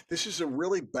 Moriarty. This is a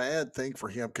really bad thing for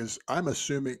him because I'm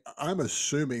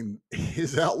assuming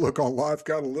his outlook on life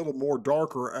got a little more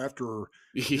darker after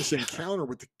this encounter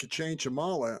with the Kachane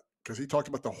Chamala, because he talked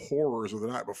about the horrors of the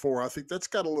night before. I think that's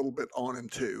got a little bit on him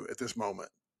too at this moment.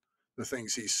 The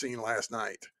things he's seen last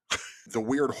night, the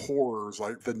weird horrors,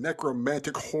 like the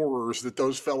necromantic horrors that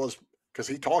those fellas, because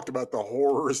he talked about the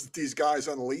horrors that these guys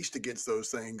unleashed against those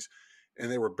things,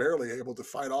 and they were barely able to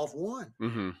fight off one.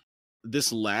 Mm-hmm.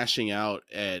 This lashing out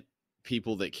at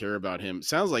people that care about him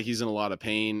sounds like he's in a lot of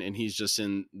pain, and he's just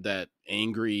in that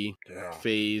angry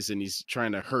phase, and he's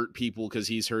trying to hurt people because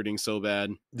he's hurting so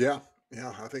bad. Yeah,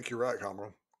 I think you're right,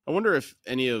 Kamraun. I wonder if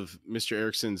any of Mr.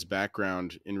 Erikson's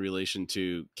background in relation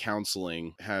to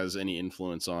counseling has any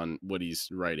influence on what he's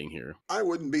writing here. I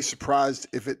wouldn't be surprised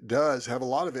if it does have a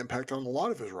lot of impact on a lot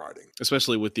of his writing.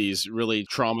 Especially with these really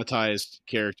traumatized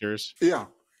characters. Yeah,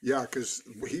 because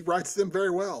he writes them very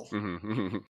well.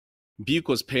 Mm-hmm. Buke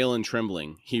was pale and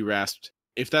trembling. He rasped,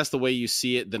 if that's the way you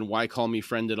see it, then why call me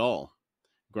friend at all?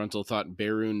 Gruntle thought,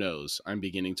 Beru knows. I'm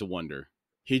beginning to wonder.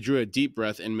 He drew a deep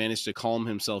breath and managed to calm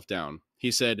himself down.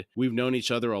 He said, we've known each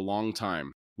other a long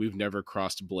time. We've never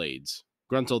crossed blades.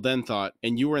 Gruntle then thought,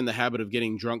 and you were in the habit of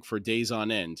getting drunk for days on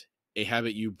end. A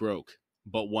habit you broke,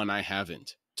 but one I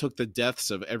haven't. Took the deaths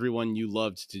of everyone you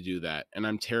loved to do that, and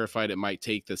I'm terrified it might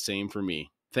take the same for me.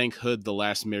 Thank Hood the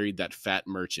last married that fat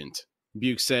merchant.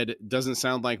 Buke said, doesn't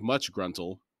sound like much,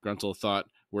 Gruntle. Gruntle thought,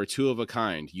 we're two of a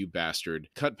kind, you bastard.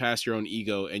 Cut past your own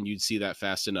ego and you'd see that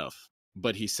fast enough.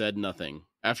 But he said nothing.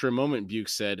 After a moment, Buke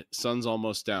said, sun's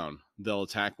almost down. They'll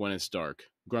attack when it's dark.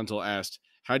 Gruntle asked,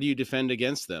 how do you defend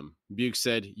against them? Buke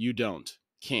said, you don't.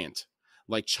 Can't.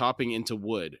 Like chopping into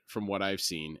wood, from what I've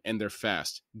seen. And they're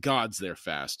fast. Gods, they're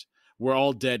fast. We're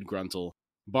all dead, Gruntle.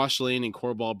 Boschlane and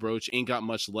Corball Broach ain't got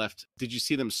much left. Did you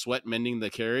see them sweat mending the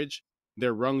carriage?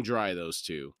 They're wrung dry, those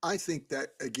two. I think that,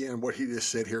 again, what he just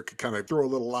said here could kind of throw a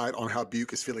little light on how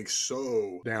Buke is feeling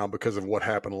so down because of what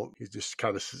happened. He just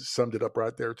kind of summed it up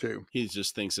right there, too. He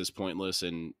just thinks it's pointless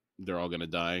and they're all going to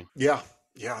die. Yeah,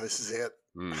 this is it.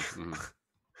 Mm-hmm.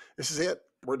 This is it.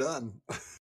 We're done.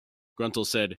 Gruntle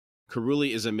said,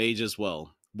 Karuli is a mage as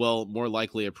well. Well, more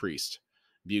likely a priest.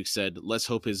 Buke said, let's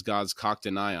hope his gods cocked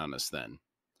an eye on us then.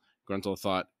 Gruntle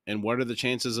thought, and what are the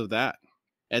chances of that?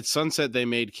 At sunset, they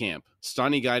made camp.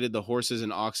 Stani guided the horses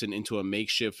and oxen into a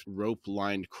makeshift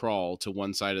rope-lined crawl to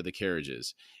one side of the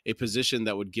carriages, a position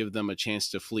that would give them a chance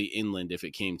to flee inland if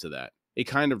it came to that. A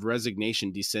kind of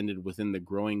resignation descended within the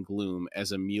growing gloom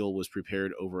as a meal was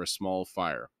prepared over a small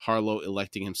fire, Harlow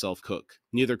electing himself cook.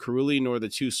 Neither Karuli nor the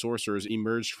two sorcerers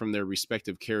emerged from their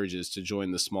respective carriages to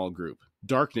join the small group.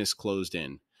 Darkness closed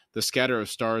in, the scatter of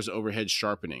stars overhead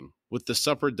sharpening. With the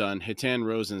supper done, Hitan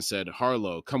rose and said,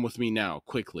 Harlow, come with me now,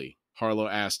 quickly. Harlow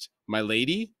asked, my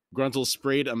lady? Gruntle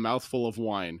sprayed a mouthful of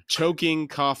wine. Choking,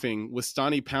 coughing, with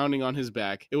Stani pounding on his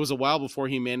back, it was a while before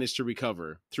he managed to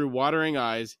recover. Through watering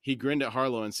eyes, he grinned at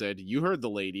Harlow and said, you heard the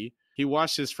lady. He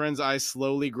watched his friend's eyes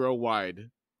slowly grow wide.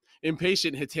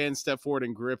 Impatient, Hitan stepped forward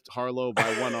and gripped Harlow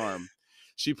by one arm.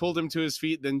 She pulled him to his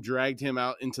feet, then dragged him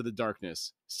out into the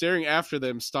darkness. Staring after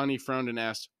them, Stani frowned and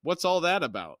asked, what's all that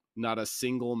about? Not a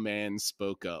single man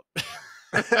spoke up.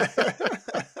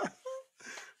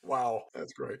 Wow,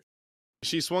 that's great.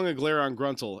 She swung a glare on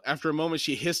Gruntle. After a moment,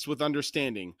 she hissed with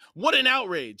understanding. What an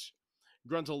outrage!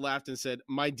 Gruntle laughed and said,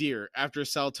 my dear, after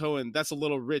Saltoan, that's a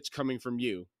little rich coming from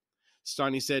you.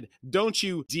 Stani said, don't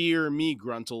you dear me,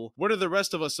 Gruntle. What are the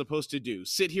rest of us supposed to do?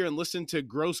 Sit here and listen to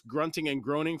gross grunting and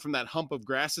groaning from that hump of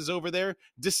grasses over there?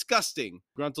 Disgusting!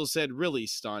 Gruntle said, really,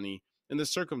 Stani, in the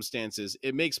circumstances,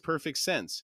 it makes perfect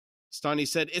sense. Stani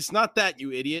said, it's not that,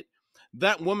 you idiot.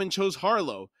 That woman chose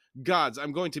Harlow. Gods,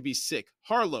 I'm going to be sick.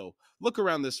 Harlow, Look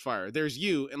around this fire. There's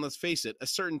you, and let's face it, a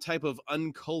certain type of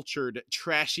uncultured,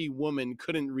 trashy woman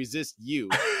couldn't resist you.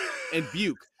 And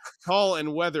Buke, tall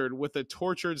and weathered, with a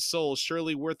tortured soul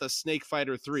surely worth a snake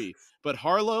fighter 3. But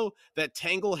Harlow, that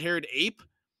tangle-haired ape?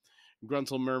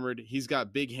 Gruntle murmured, he's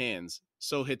got big hands.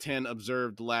 So Hitan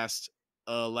observed last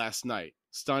night.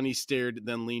 Stani stared,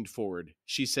 then leaned forward.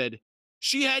 She said,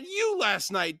 she had you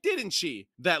last night, didn't she?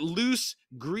 That loose,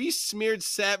 grease-smeared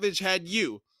savage had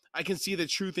you. I can see the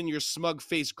truth in your smug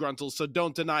face, Gruntle, so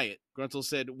don't deny it. Gruntle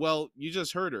said, well, you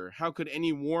just heard her. How could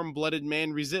any warm-blooded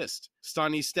man resist?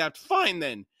 Stani snapped, fine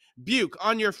then. Buke,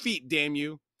 on your feet, damn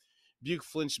you. Buke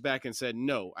flinched back and said,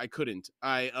 no, I couldn't.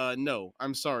 No,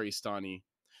 I'm sorry, Stani.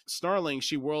 Snarling,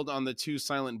 she whirled on the two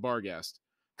silent Barghast.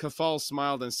 Cathal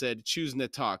smiled and said, choose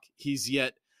Nitak. He's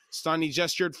yet... Stani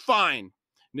gestured, fine!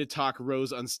 Nitak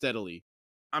rose unsteadily.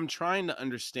 I'm trying to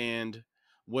understand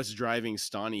what's driving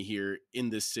Stani here in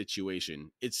this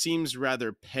situation. It seems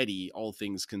rather petty, all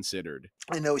things considered.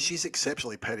 I know, she's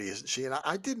exceptionally petty, isn't she? And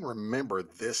I didn't remember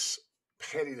this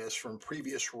pettiness from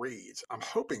previous reads. I'm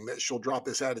hoping that she'll drop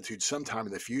this attitude sometime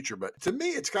in the future, but to me,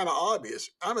 it's kind of obvious.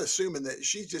 I'm assuming that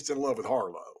she's just in love with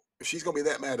Harlow. If she's going to be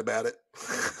that mad about it.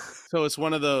 So it's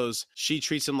one of those, she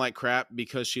treats him like crap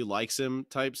because she likes him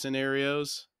type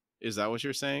scenarios? Is that what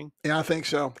you're saying? Yeah, I think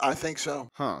so.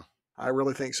 Huh. I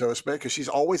really think so, especially because she's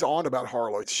always on about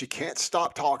Harlow. She can't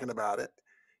stop talking about it.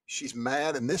 She's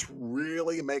mad, and this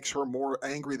really makes her more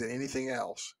angry than anything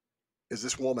else. Is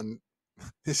this woman,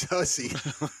 this hussy,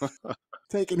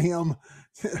 taking him?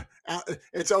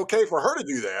 It's okay for her to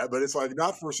do that, but it's like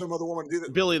not for some other woman to do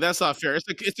that. Billy, that's not fair.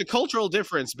 It's a cultural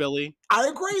difference, Billy. I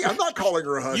agree. I'm not calling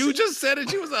her a hussy. You just said it.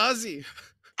 She was a hussy.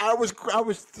 I was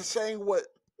saying what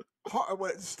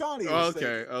Stani was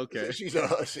saying. Okay. She's a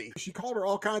hussy. She called her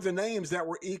all kinds of names that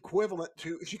were equivalent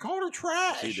to. She called her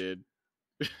trash. She did.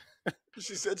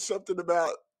 She said something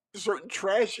about a certain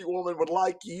trashy woman would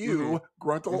like you,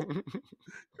 Gruntle.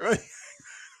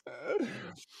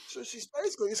 So she's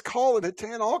basically just calling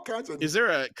Hitan all kinds of. Is there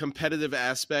a competitive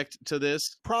aspect to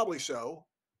this? Probably so,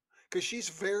 because she's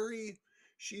very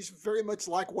much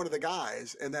like one of the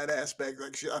guys in that aspect.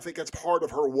 Like I think that's part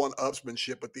of her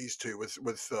one-upsmanship with these two,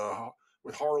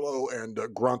 with Harlow and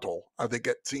Gruntle. I think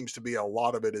it seems to be a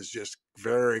lot of it is just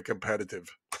very competitive.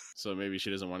 So maybe she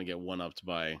doesn't want to get one-upped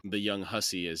by the young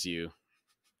hussy, as you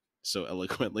so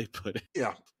eloquently put it.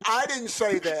 Yeah, I didn't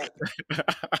say that.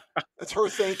 That's her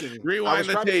thinking. Rewind I was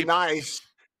the trying tape. to be nice.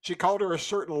 She called her a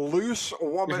certain loose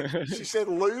woman. She said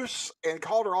loose and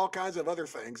called her all kinds of other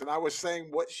things. And I was saying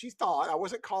what she thought. I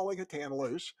wasn't calling Hitan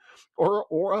loose or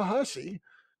a hussy.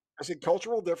 I said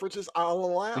cultural differences I'll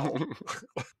allow.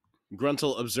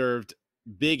 Gruntle observed,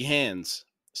 big hands.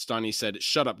 Stani said,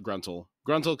 shut up, Gruntle.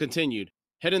 Gruntle continued,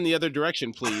 head in the other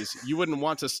direction, please. You wouldn't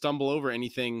want to stumble over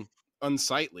anything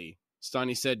unsightly.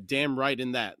 Stani said, damn right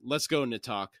in that. Let's go,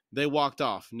 Nitak. They walked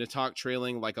off, Nitak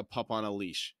trailing like a pup on a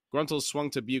leash. Gruntle swung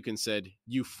to Buke and said,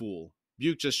 you fool.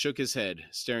 Buke just shook his head,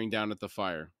 staring down at the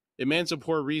fire.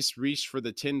 Emancipor Reese reached for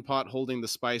the tin pot holding the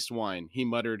spiced wine. He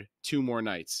muttered, 2 more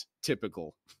nights.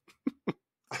 Typical.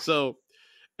 So,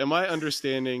 am I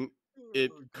understanding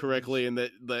it correctly in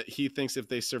that he thinks if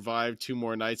they survive 2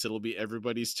 more nights, it'll be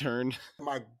everybody's turn?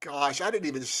 My gosh, I didn't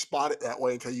even spot it that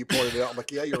way until you pointed it out. I'm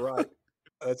like, yeah, you're right.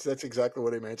 That's exactly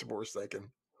what Emancipor was thinking.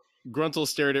 Gruntle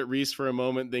stared at Reese for a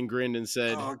moment, then grinned and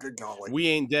said, oh, good golly. We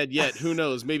ain't dead yet. Who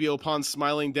knows? Maybe Opon's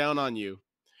smiling down on you.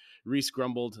 Reese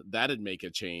grumbled, that'd make a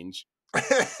change.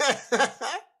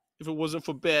 If it wasn't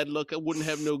for bad luck, I wouldn't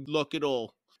have no luck at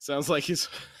all. Sounds like he's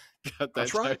got that.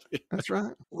 That's right. That's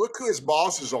right. Look who his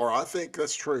bosses are. I think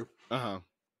that's true. Uh-huh.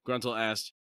 Gruntle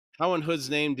asked, how in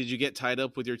Hood's name did you get tied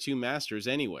up with your 2 masters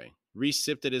anyway? Reese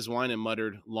sipped at his wine and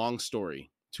muttered, long story.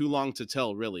 Too long to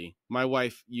tell, really. My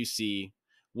wife, you see,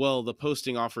 well, the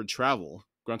posting offered travel.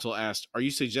 Gruntle asked, are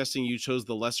you suggesting you chose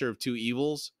the lesser of 2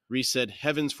 evils? Reese said,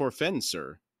 heavens forfend,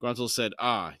 sir. Gruntle said,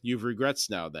 ah, you've regrets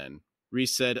now then.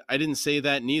 Reese said, I didn't say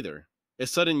that neither. A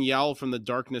sudden yowl from the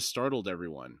darkness startled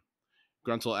everyone.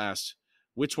 Gruntle asked,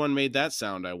 which one made that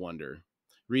sound, I wonder?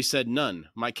 Reese said, none.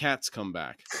 My cat's come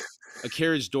back. A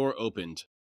carriage door opened.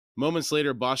 Moments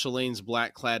later, Boschelane's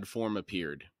black-clad form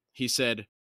appeared. He said,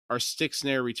 our stick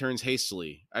snare returns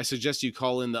hastily. I suggest you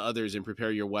call in the others and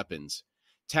prepare your weapons.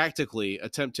 Tactically,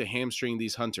 attempt to hamstring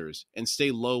these hunters, and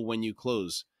stay low when you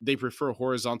close. They prefer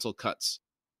horizontal cuts.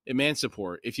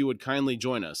 Emancipor, if you would kindly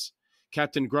join us.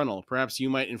 Captain Gruntle, perhaps you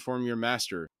might inform your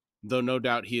master, though no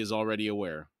doubt he is already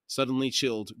aware. Suddenly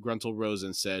chilled, Gruntle rose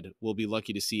and said, we'll be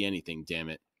lucky to see anything, damn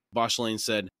it. Boschelane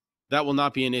said, that will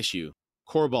not be an issue.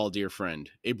 Corball, dear friend,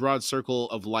 a broad circle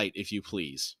of light, if you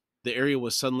please. The area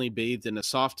was suddenly bathed in a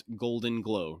soft golden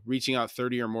glow, reaching out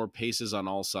 30 or more paces on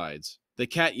all sides. The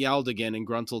cat yowled again, and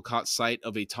Gruntle caught sight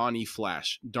of a tawny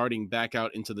flash, darting back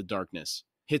out into the darkness.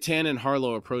 Hitan and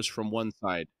Harlow approached from one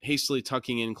side, hastily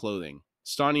tucking in clothing.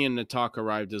 Stani and Natak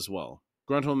arrived as well.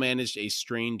 Gruntle managed a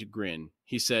strained grin.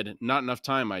 He said, "Not enough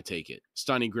time, I take it."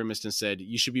 Stani grimaced and said,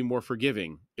 "You should be more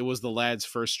forgiving. It was the lad's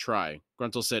first try."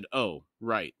 Gruntle said, "Oh,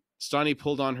 right." Stani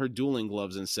pulled on her dueling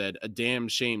gloves and said, "A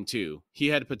damned shame, too. He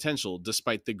had potential,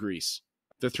 despite the grease."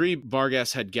 The three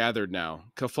Bargas had gathered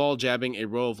now, Kafal jabbing a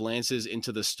row of lances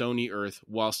into the stony earth,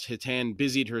 whilst Hitan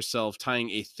busied herself tying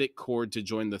a thick cord to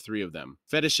join the three of them.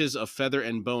 Fetishes of feather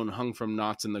and bone hung from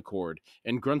knots in the cord,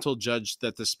 and Gruntle judged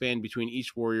that the span between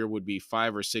each warrior would be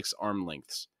 5 or 6 arm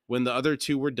lengths. When the other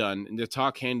two were done,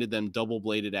 Natak handed them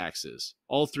double-bladed axes.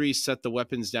 All three set the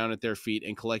weapons down at their feet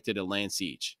and collected a lance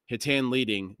each. Hitan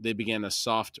leading, they began a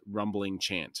soft, rumbling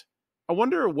chant. I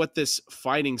wonder what this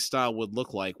fighting style would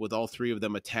look like with all three of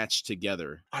them attached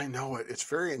together. I know it. It's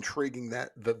very intriguing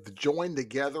that the joined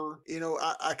together.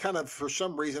 I kind of, for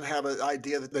some reason, have an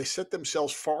idea that they set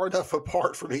themselves far enough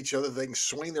apart from each other they can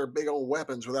swing their big old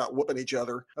weapons without whooping each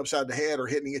other upside the head or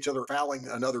hitting each other, fouling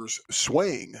another's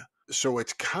swing. So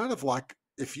it's kind of like,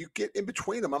 if you get in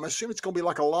between them, I'm assuming it's going to be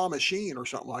like a law machine or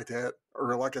something like that,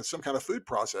 or like some kind of food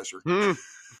processor.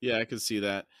 Yeah, I could see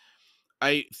that.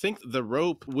 I think the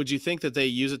rope, would you think that they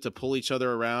use it to pull each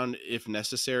other around if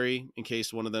necessary in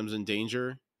case one of them's in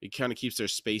danger? It kind of keeps their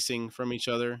spacing from each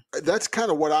other. That's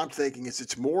kind of what I'm thinking.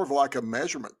 It's more of like a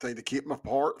measurement thing to keep them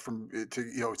apart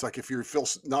it's like if you feel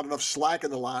not enough slack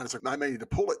in the line, it's like I may need to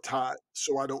pull it tight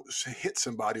so I don't hit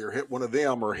somebody or hit one of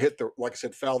them or hit like I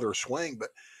said, foul their swing.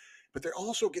 But they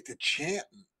also get to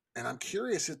chanting. And I'm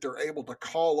curious if they're able to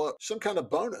call up some kind of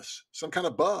bonus, some kind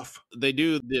of buff. They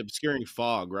do the obscuring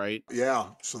fog, right?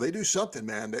 Yeah. So they do something,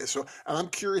 man. And I'm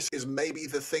curious, is maybe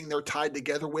the thing they're tied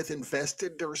together with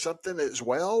infested or something as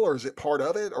well? Or is it part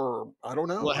of it? Or I don't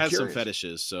know. Well, it has some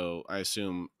fetishes, so I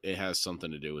assume it has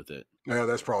something to do with it. Yeah,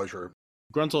 that's probably true.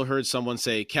 Gruntle heard someone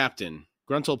say, "Captain."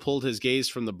 Gruntle pulled his gaze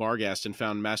from the Barghast and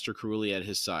found Master Caruli at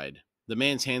his side. The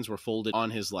man's hands were folded on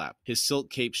his lap, his silk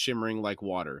cape shimmering like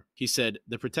water. He said,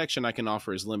 "The protection I can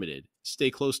offer is limited. Stay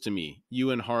close to me,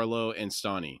 you and Harlow and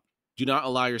Stani. Do not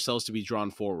allow yourselves to be drawn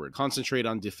forward. Concentrate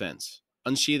on defense."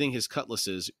 Unsheathing his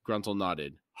cutlasses, Gruntle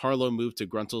nodded. Harlow moved to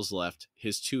Gruntle's left,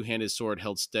 his two-handed sword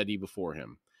held steady before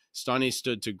him. Stani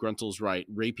stood to Gruntle's right,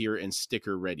 rapier and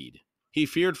sticker readied. He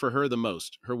feared for her the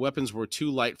most. Her weapons were too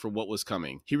light for what was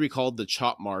coming. He recalled the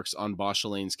chop marks on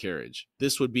Bauchelain's carriage.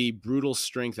 This would be brutal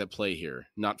strength at play here,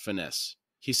 not finesse.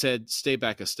 He said, "Stay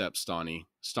back a step, Stani."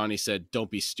 Stani said, "Don't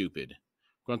be stupid."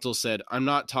 Gruntle said, "I'm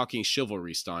not talking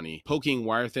chivalry, Stani. Poking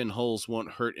wire-thin holes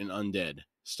won't hurt an undead."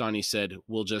 Stani said,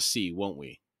 "We'll just see, won't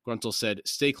we?" Gruntle said,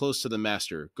 "Stay close to the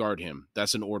master. Guard him.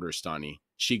 That's an order, Stani."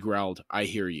 She growled, "I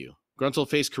hear you." Gruntle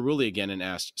faced Caruli again and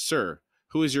asked, "Sir,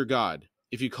 who is your god?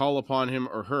 If you call upon him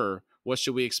or her, what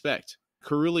should we expect?"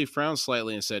 Caruli frowned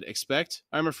slightly and said, "Expect?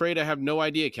 I'm afraid I have no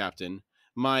idea, Captain.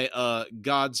 My,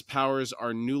 god's powers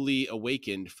are newly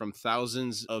awakened from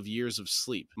thousands of years of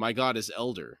sleep. My god is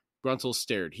Elder." Gruntle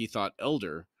stared. He thought,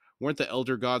 Elder? Weren't the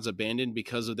Elder gods abandoned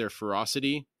because of their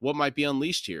ferocity? What might be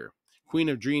unleashed here? Queen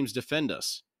of Dreams, defend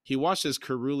us. He watched as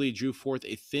Caruli drew forth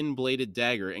a thin-bladed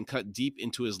dagger and cut deep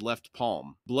into his left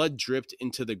palm. Blood dripped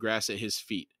into the grass at his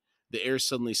feet. The air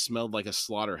suddenly smelled like a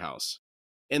slaughterhouse.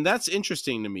 And that's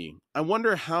interesting to me. I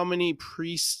wonder how many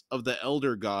priests of the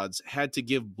elder gods had to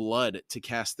give blood to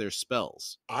cast their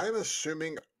spells. I'm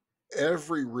assuming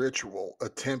every ritual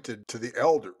attempted to the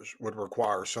elders would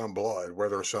require some blood,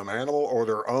 whether some animal or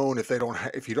their own.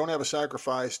 If you don't have a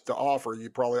sacrifice to offer, you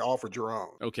probably offered your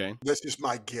own. Okay. That's just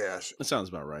my guess. That sounds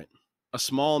about right. A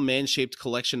small man-shaped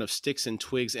collection of sticks and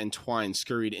twigs and twine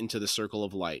scurried into the circle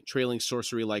of light, trailing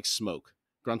sorcery like smoke.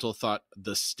 Gruntle thought,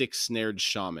 the stick-snared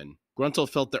shaman. Gruntle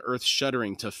felt the earth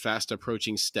shuddering to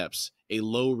fast-approaching steps, a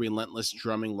low, relentless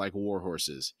drumming like war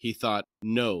horses. He thought,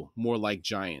 no, more like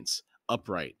giants.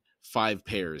 Upright. 5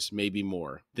 pairs, maybe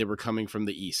more. They were coming from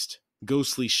the east.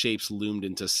 Ghostly shapes loomed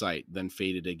into sight, then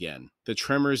faded again. The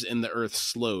tremors in the earth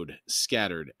slowed,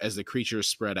 scattered, as the creatures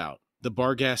spread out. The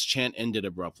Barghast chant ended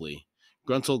abruptly.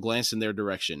 Gruntle glanced in their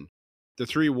direction. The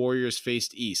 3 warriors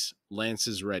faced east,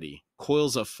 lances ready.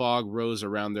 Coils of fog rose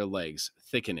around their legs,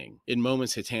 thickening. In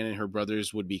moments, Hitan and her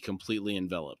brothers would be completely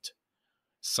enveloped.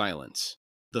 Silence.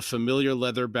 The familiar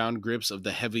leather-bound grips of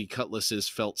the heavy cutlasses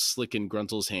felt slick in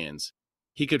Gruntle's hands.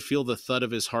 He could feel the thud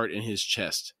of his heart in his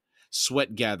chest.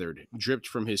 Sweat gathered, dripped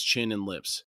from his chin and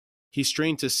lips. He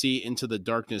strained to see into the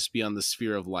darkness beyond the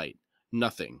sphere of light.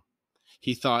 Nothing.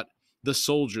 He thought, the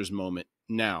soldier's moment,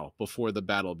 now, before the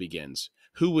battle begins.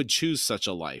 Who would choose such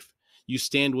a life? You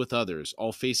stand with others,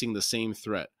 all facing the same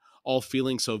threat, all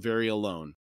feeling so very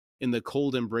alone. In the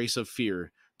cold embrace of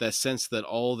fear, that sense that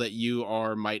all that you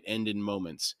are might end in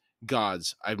moments.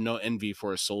 Gods, I've no envy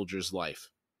for a soldier's life.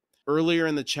 Earlier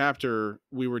in the chapter,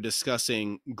 we were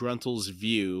discussing Gruntle's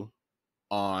view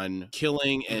on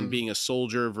killing and being a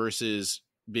soldier versus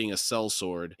being a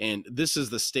sellsword. And this is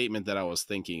the statement that I was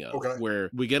thinking of, where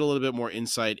we get a little bit more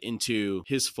insight into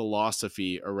his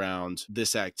philosophy around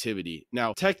this activity.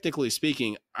 Now, technically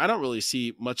speaking, I don't really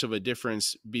see much of a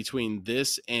difference between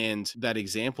this and that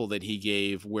example that he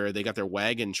gave where they got their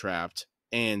wagon trapped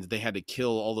and they had to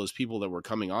kill all those people that were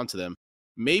coming onto them.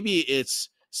 Maybe it's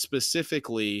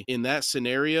specifically in that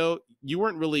scenario, you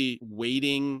weren't really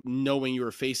waiting, knowing you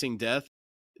were facing death.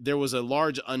 There was a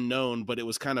large unknown, but it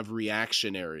was kind of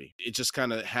reactionary. It just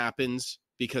kind of happens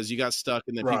because you got stuck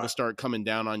and then people start coming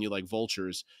down on you like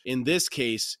vultures. In this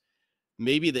case,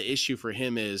 maybe the issue for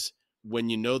him is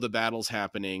when you know the battle's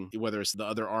happening, whether it's the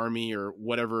other army or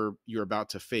whatever you're about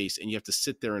to face, and you have to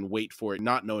sit there and wait for it,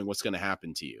 not knowing what's going to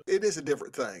happen to you. It is a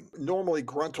different thing. Normally,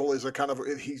 Gruntle is a kind of,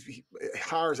 he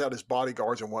hires out his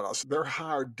bodyguards and whatnot. So they're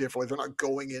hired differently. They're not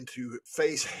going in to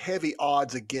face heavy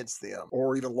odds against them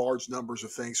or even large numbers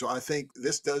of things. So I think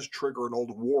this does trigger an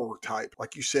old war type.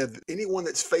 Like you said, anyone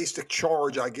that's faced a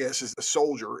charge, I guess, is a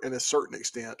soldier in a certain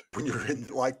extent. When you're in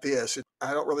like this,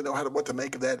 I don't really know what to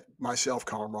make of that myself,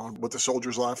 Kamraun, what the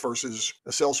soldier's life versus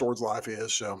a sellsword's life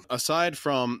is. So aside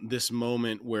from this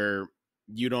moment where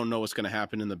you don't know what's going to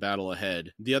happen in the battle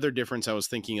ahead, the other difference I was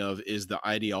thinking of is the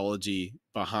ideology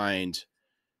behind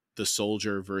the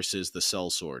soldier versus the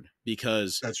sellsword.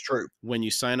 Because that's true. When you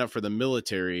sign up for the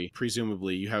military,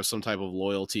 presumably you have some type of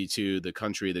loyalty to the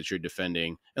country that you're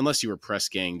defending, unless you were press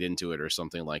ganged into it or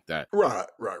something like that. Right.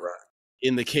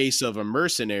 In the case of a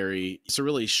mercenary, it's a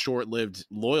really short-lived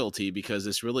loyalty because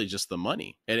it's really just the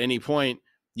money. At any point,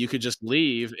 you could just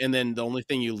leave, and then the only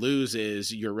thing you lose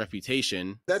is your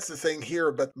reputation. That's the thing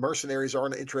here, but mercenaries are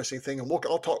an interesting thing. And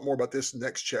I'll talk more about this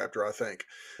next chapter, I think,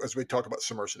 as we talk about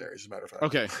some mercenaries, as a matter of fact.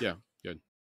 Okay, yeah, good.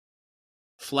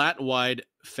 Flat, wide,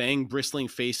 fang-bristling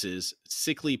faces,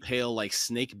 sickly pale like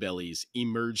snake bellies,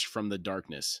 emerged from the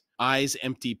darkness. Eyes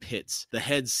empty pits. The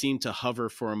heads seemed to hover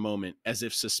for a moment, as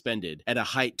if suspended, at a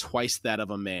height twice that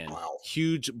of a man. Wow.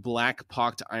 Huge,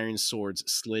 black-pocked iron swords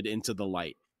slid into the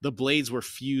light. The blades were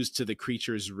fused to the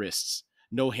creature's wrists.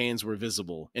 No hands were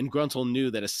visible, and Gruntle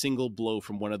knew that a single blow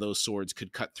from one of those swords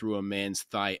could cut through a man's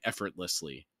thigh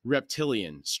effortlessly.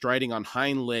 Reptilian, striding on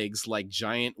hind legs like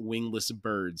giant wingless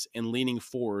birds and leaning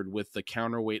forward with the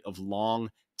counterweight of long,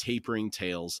 tapering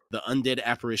tails, the undead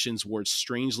apparitions wore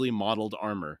strangely modeled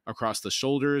armor across the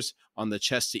shoulders, on the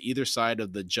chest to either side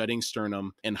of the jutting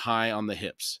sternum, and high on the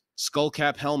hips.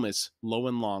 Skullcap helmets, low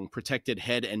and long, protected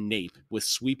head and nape, with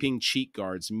sweeping cheek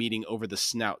guards meeting over the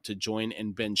snout to join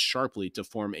and bend sharply to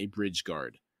form a bridge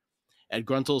guard. At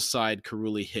Gruntle's side,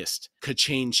 Karuli hissed,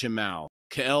 "Kachain Chimau.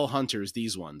 Kael hunters,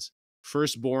 these ones.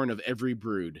 Firstborn of every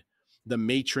brood. The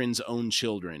matron's own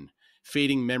children.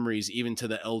 Fading memories even to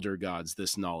the elder gods,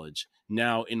 this knowledge.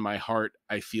 Now in my heart,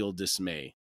 I feel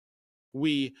dismay."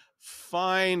 We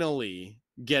finally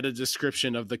get a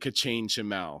description of the Kachain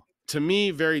Chimau. To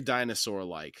me, very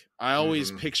dinosaur-like. I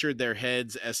always pictured their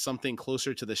heads as something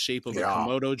closer to the shape of a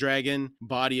Komodo dragon,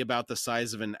 body about the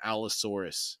size of an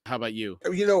Allosaurus. How about you?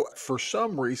 You know, for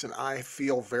some reason, I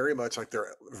feel very much like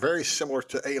they're very similar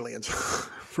to aliens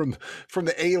from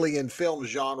the alien film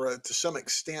genre to some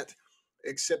extent,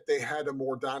 except they had a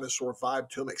more dinosaur vibe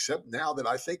to them, except now that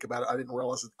I think about it, I didn't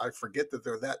realize that I forget that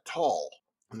they're that tall.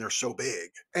 And they're so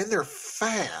big. And they're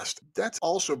fast. That's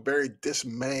also very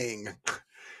dismaying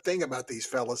thing about these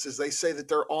fellas is they say that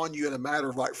they're on you in a matter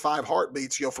of like 5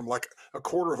 heartbeats, from like a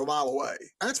quarter of a mile away.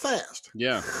 That's fast.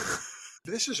 Yeah.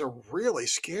 This is a really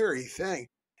scary thing.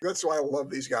 That's why I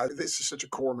love these guys. This is such a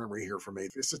core memory here for me.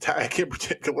 This attack in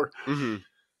particular.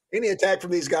 Any attack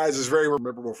from these guys is very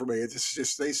memorable for me. It's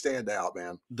just, they stand out,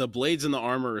 man. The blades and the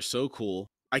armor are so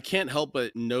cool. I can't help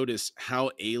but notice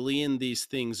how alien these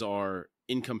things are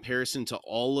in comparison to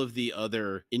all of the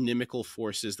other inimical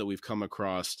forces that we've come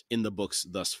across in the books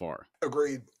thus far.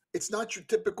 Agreed. It's not your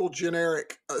typical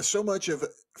generic. So much of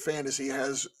fantasy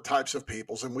has types of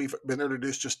peoples, and we've been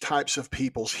introduced just types of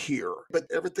peoples here. But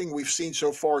everything we've seen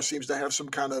so far seems to have some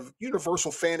kind of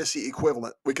universal fantasy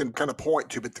equivalent we can kind of point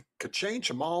to. But the Kachain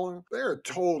Chimala, they're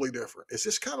totally different. Is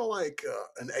this kind of like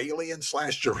an Alien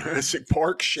 / Jurassic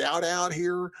Park shout out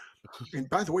here? And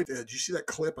by the way, did you see that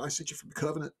clip I sent you from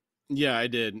Covenant? Yeah, I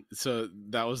did. So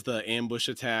that was the ambush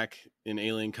attack in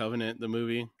Alien Covenant, the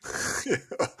movie.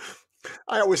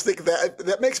 I always think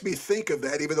that makes me think of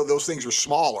that, even though those things are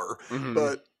smaller.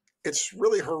 But It's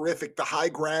really horrific. The high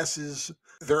grasses,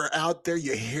 they're out there.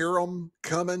 You hear them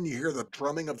coming. You hear the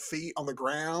drumming of feet on the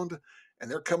ground, and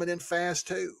they're coming in fast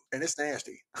too. And it's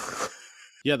nasty.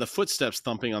 Yeah, the footsteps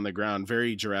thumping on the ground,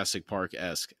 very Jurassic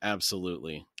Park-esque.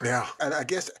 Absolutely. Yeah. And I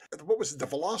guess, what was it? The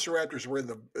velociraptors were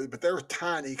but they're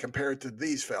tiny compared to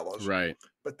these fellows. Right.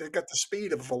 But they got the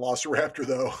speed of a velociraptor,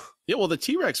 though. Yeah, well, the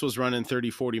T-Rex was running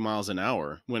 30, 40 miles an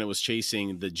hour when it was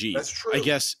chasing the Jeep. That's true. I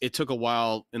guess it took a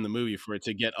while in the movie for it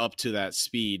to get up to that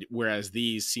speed, whereas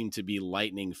these seem to be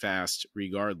lightning fast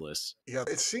regardless. Yeah,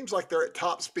 it seems like they're at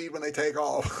top speed when they take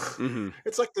off.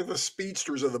 It's like they're the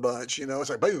speedsters of the bunch, you know? It's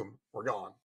like, boom, we're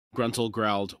gone. Gruntle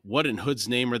growled, "What in Hood's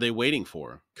name are they waiting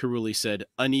for?" Caruli said,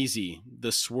 "Uneasy,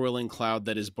 the swirling cloud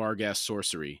that is Barghast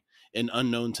sorcery, and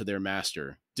unknown to their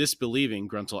master." Disbelieving,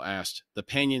 Gruntle asked, "The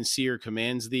Panyan Seer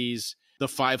commands these?" The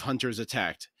 5 hunters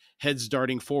attacked. Heads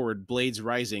darting forward, blades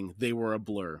rising, they were a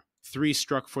blur. 3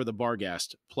 struck for the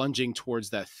Barghast, plunging towards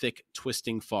that thick,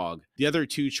 twisting fog. The other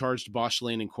 2 charged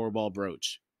Boshlane and Corball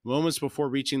Broach. Moments before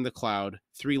reaching the cloud,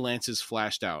 3 lances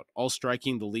flashed out, all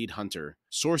striking the lead hunter.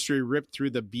 Sorcery ripped through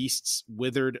the beast's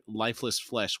withered, lifeless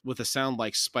flesh with a sound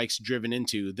like spikes driven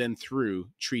into, then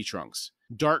through, tree trunks.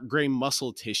 Dark gray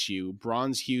muscle tissue,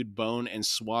 bronze-hued bone, and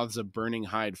swaths of burning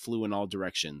hide flew in all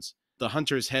directions. The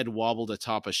hunter's head wobbled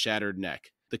atop a shattered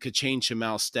neck. The Kachane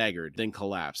Chamal staggered, then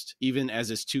collapsed, even as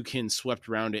his 2 kin swept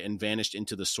round it and vanished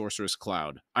into the sorcerer's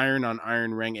cloud. Iron on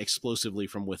iron rang explosively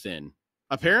from within.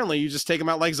 Apparently, you just take them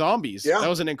out like zombies. Yeah. That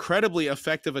was an incredibly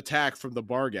effective attack from the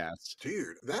Barghast.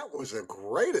 Dude, that was a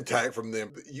great attack from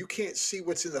them. You can't see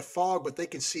what's in the fog, but they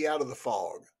can see out of the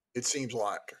fog, it seems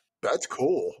like. That's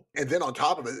cool. And then on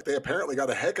top of it, they apparently got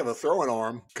a heck of a throwing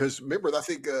arm. Because remember, I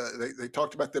think they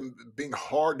talked about them being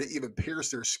hard to even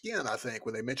pierce their skin, I think,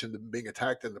 when they mentioned them being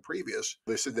attacked in the previous.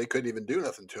 They said they couldn't even do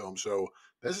nothing to them. So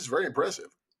this is very impressive.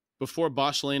 Before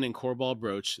Boshlane and Corball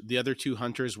Broach, the other 2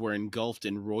 hunters were engulfed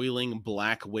in roiling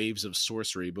black waves of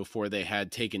sorcery before they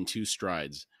had taken 2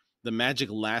 strides. The magic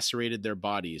lacerated their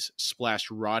bodies, splashed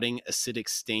rotting, acidic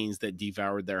stains that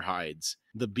devoured their hides.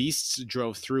 The beasts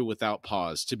drove through without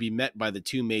pause, to be met by the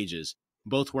 2 mages,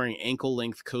 both wearing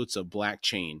ankle-length coats of black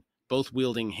chain, both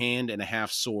wielding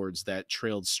hand-and-a-half swords that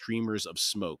trailed streamers of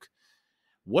smoke.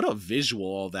 What a visual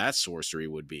all that sorcery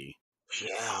would be.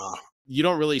 Yeah. You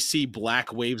don't really see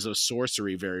black waves of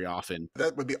sorcery very often.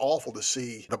 That would be awful to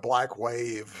see, the black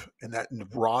wave and that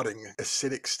rotting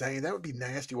acidic stain. That would be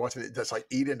nasty watching it just like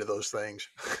eat into those things.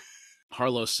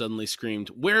 Harlow suddenly screamed,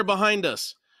 "Where behind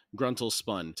us?" Gruntle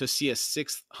spun to see a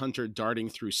 6th hunter darting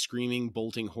through screaming,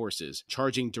 bolting horses,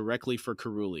 charging directly for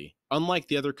Caruli. Unlike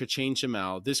the other Kachane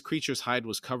Chamal, this creature's hide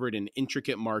was covered in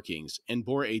intricate markings and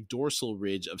bore a dorsal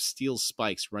ridge of steel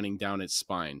spikes running down its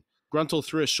spine. Gruntle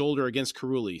threw a shoulder against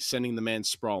Caruli, sending the man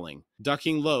sprawling.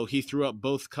 Ducking low, he threw up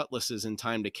both cutlasses in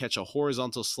time to catch a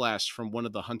horizontal slash from one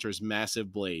of the hunter's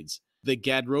massive blades. The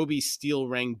Gadrobi steel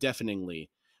rang deafeningly,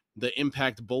 the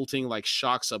impact bolting like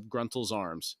shocks up Gruntle's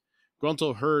arms.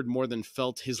 Gruntle heard more than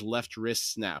felt his left wrist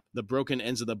snap, the broken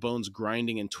ends of the bones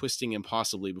grinding and twisting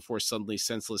impossibly before suddenly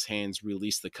senseless hands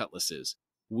released the cutlasses,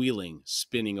 wheeling,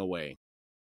 spinning away.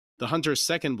 The hunter's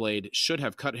second blade should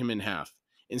have cut him in half.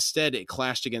 Instead, it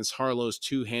clashed against Harlow's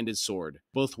 2-handed sword,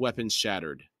 both weapons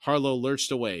shattered. Harlow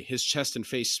lurched away, his chest and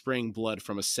face spraying blood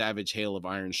from a savage hail of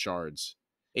iron shards.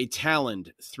 A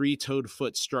taloned, 3-toed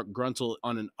foot struck Gruntle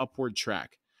on an upward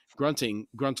track. Grunting,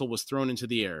 Gruntle was thrown into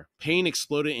the air. Pain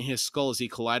exploded in his skull as he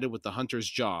collided with the hunter's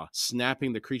jaw,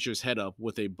 snapping the creature's head up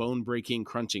with a bone-breaking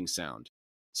crunching sound.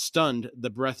 Stunned, the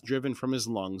breath driven from his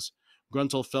lungs,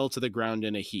 Gruntle fell to the ground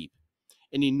in a heap.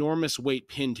 An enormous weight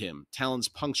pinned him, talons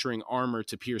puncturing armor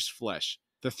to pierce flesh.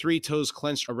 The 3 toes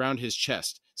clenched around his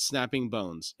chest, snapping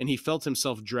bones, and he felt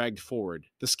himself dragged forward.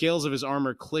 The scales of his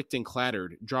armor clicked and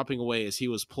clattered, dropping away as he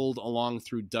was pulled along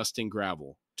through dust and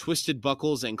gravel. Twisted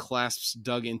buckles and clasps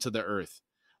dug into the earth.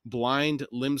 Blind,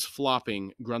 limbs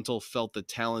flopping, Gruntle felt the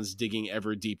talons digging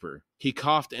ever deeper. He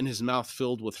coughed and his mouth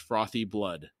filled with frothy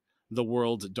blood. The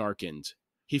world darkened.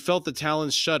 He felt the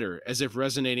talons shudder, as if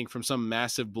resonating from some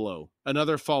massive blow.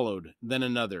 Another followed, then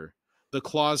another. The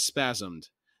claws spasmed.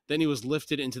 Then he was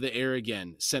lifted into the air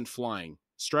again, sent flying,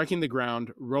 striking the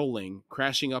ground, rolling,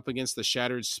 crashing up against the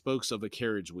shattered spokes of a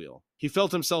carriage wheel. He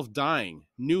felt himself dying,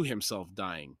 knew himself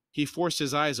dying. He forced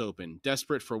his eyes open,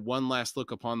 desperate for one last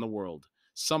look upon the world.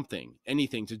 Something,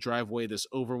 anything to drive away this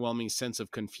overwhelming sense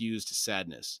of confused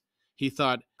sadness. He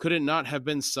thought, could it not have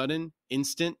been sudden,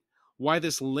 instant? Why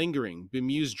this lingering,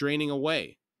 bemused draining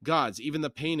away? Gods, even the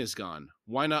pain is gone.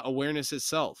 Why not awareness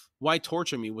itself? Why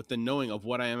torture me with the knowing of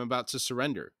what I am about to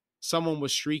surrender? Someone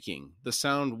was shrieking, the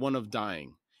sound one of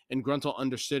dying, and Gruntle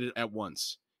understood it at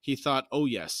once. He thought, oh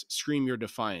yes, scream your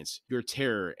defiance, your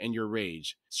terror, and your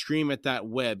rage. Scream at that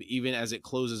web even as it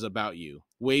closes about you.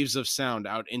 Waves of sound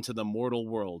out into the mortal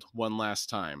world one last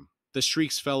time. The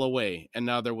shrieks fell away, and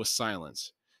now there was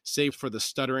silence, save for the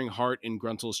stuttering heart in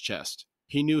Gruntel's chest.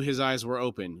 He knew his eyes were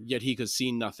open, yet he could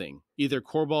see nothing. Either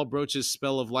Korbal Broach's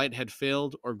spell of light had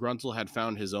failed, or Gruntel had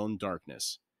found his own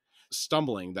darkness.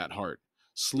 Stumbling, that heart,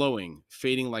 slowing,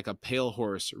 fading like a pale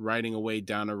horse riding away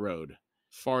down a road.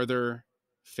 Farther,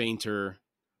 fainter,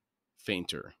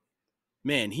 fainter.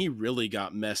 Man, he really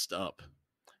got messed up.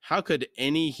 How could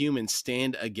any human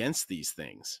stand against these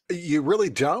things? You really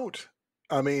don't.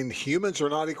 I mean, humans are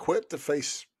not equipped to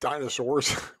face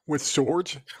dinosaurs with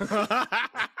swords.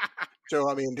 So,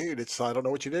 I mean, dude, I don't know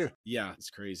what you do. Yeah, it's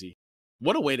crazy.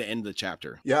 What a way to end the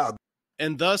chapter. Yeah.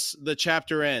 And thus the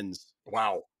chapter ends.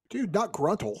 Wow. Dude, not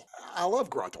Gruntel. I love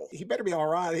Gruntel. He better be all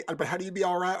right. But how do you be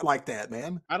all right like that,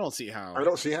 man? I don't see how. I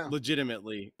don't see how.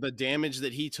 Legitimately. The damage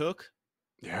that he took.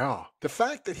 Yeah. The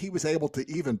fact that he was able to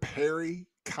even parry,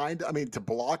 to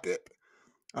block it.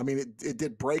 I mean, it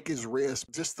did break his wrist.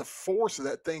 Just the force of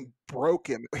that thing broke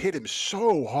him, hit him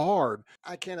so hard.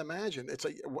 I can't imagine. It's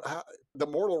like the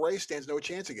mortal race stands no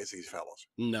chance against these fellows.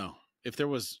 No. If there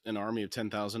was an army of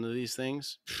 10,000 of these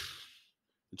things,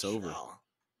 it's over. Yeah.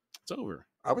 It's over.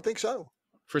 I would think so.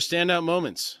 For standout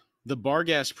moments, the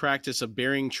Barghast practice of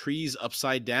burying trees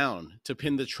upside down to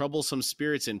pin the troublesome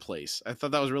spirits in place. I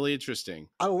thought that was really interesting.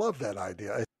 I love that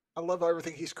idea. I love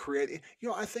everything he's creating.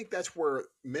 I think that's where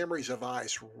Memories of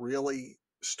Ice really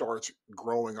starts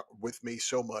growing with me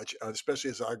so much, especially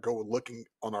as I go looking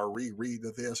on our reread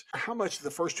of this. How much the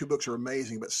first two books are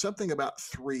amazing, but something about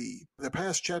 3, the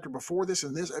past chapter before this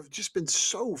and this, have just been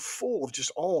so full of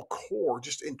just all core,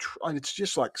 and it's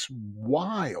just like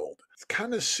wild. It's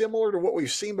kind of similar to what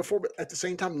we've seen before, but at the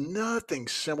same time, nothing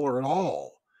similar at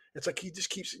all. It's like he just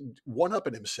keeps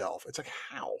one-upping himself. It's like,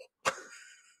 how?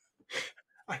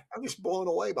 I'm just blown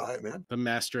away by it, man. The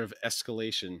master of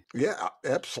escalation. Yeah,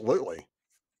 absolutely.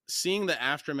 Seeing the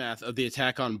aftermath of the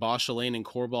attack on Bauchelane and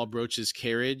Korbal Broach's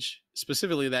carriage,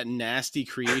 specifically that nasty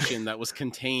creation that was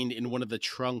contained in one of the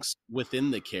trunks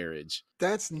within the carriage.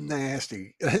 That's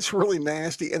nasty. That's really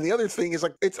nasty. And the other thing is,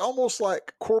 like, it's almost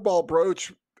like Korbal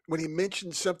Broach, when he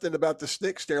mentioned something about the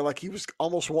stick snare, like he was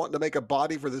almost wanting to make a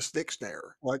body for the stick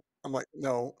snare. Like, I'm like,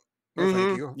 no,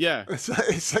 thank you. Yeah.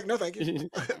 It's like, no, thank you.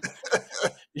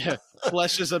 Yeah.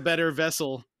 Flesh is a better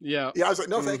vessel. Yeah. Yeah. I was like,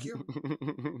 no, thank you.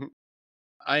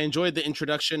 I enjoyed the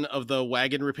introduction of the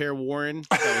wagon repair warren.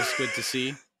 That was good to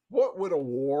see. What would a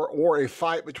war or a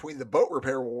fight between the boat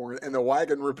repair warren and the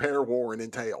wagon repair warren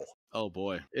entail? Oh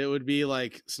boy. It would be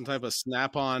like some type of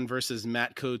Snap-on versus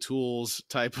Matco Tools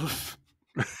type of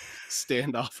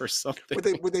standoff or something.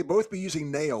 Would they both be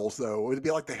using nails, though? Would it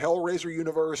be like the Hellraiser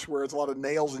universe where it's a lot of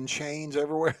nails and chains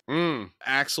everywhere?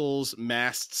 Axles,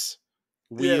 masts,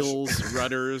 wheels, yes.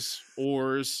 Rudders,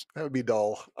 oars. That would be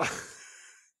dull.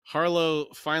 Harlow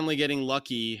finally getting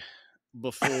lucky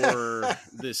before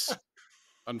this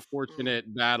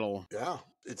unfortunate battle. Yeah,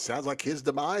 it sounds like his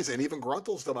demise and even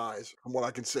Gruntel's demise, from what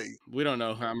I can see. We don't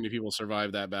know how many people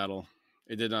survived that battle.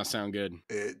 It did not sound good.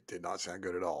 It did not sound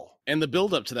good at all. And the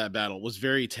build-up to that battle was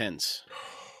very tense.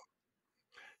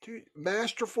 Dude,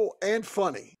 masterful and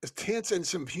funny. It's tense and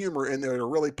some humor in there to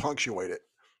really punctuate it.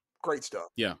 Great stuff.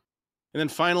 Yeah. And then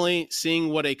finally, seeing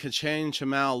what a Kachan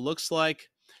Chamal looks like,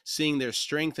 seeing their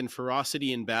strength and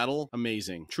ferocity in battle,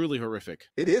 amazing. Truly horrific.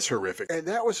 It is horrific. And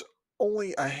that was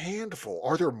only a handful.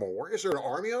 Are there more? Is there an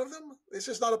army of them? This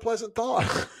is not a pleasant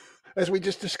thought. As we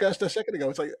just discussed a second ago,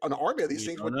 it's like an army of these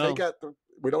things would take out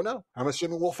we don't know. I'm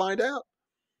assuming we'll find out.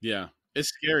 Yeah. It's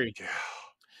scary. Yeah.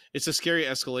 It's a scary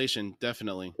escalation,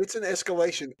 definitely. It's an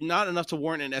escalation. Not enough to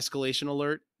warrant an escalation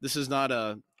alert. This is not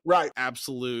a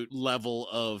absolute level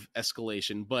of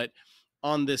escalation, but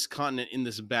on this continent, in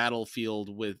this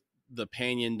battlefield with the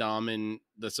Panyan Daman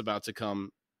that's about to come,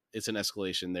 it's an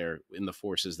escalation there in the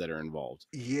forces that are involved.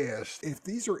 Yes. If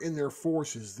these are in their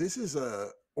forces, this is a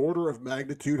order of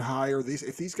magnitude higher.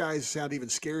 If these guys sound even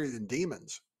scarier than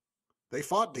demons, they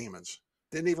fought demons.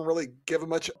 Didn't even really give them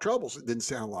much troubles. It didn't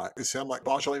sound like. It sounded like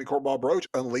Bauchelane and Korbal Broach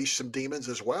unleashed some demons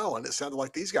as well, and it sounded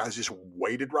like these guys just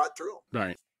waded right through them.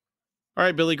 Right. All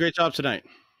right, Billy, great job tonight.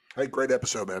 Hey, great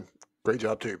episode, man. Great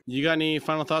job, too. You got any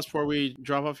final thoughts before we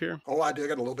drop off here? Oh, I do. I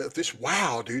got a little bit of this.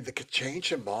 Wow, dude, the Kachan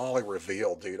Chamal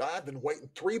reveal, dude. I've been waiting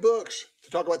 3 books to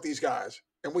talk about these guys,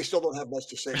 and we still don't have much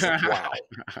to say. Except wow.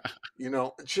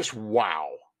 It's just wow.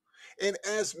 And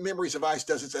as Memories of Ice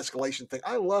does its escalation thing,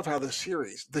 I love how the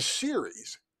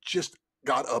series just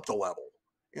got up the level.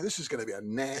 And this is going to be a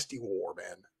nasty war,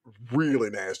 man. Really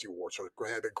nasty war. So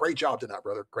great job tonight,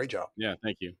 brother. Great job. Yeah,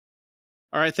 thank you.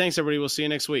 All right, thanks, everybody. We'll see you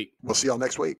next week. We'll see y'all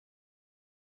next week.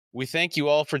 We thank you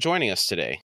all for joining us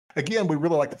today. Again, we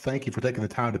really like to thank you for taking the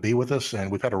time to be with us,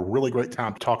 and we've had a really great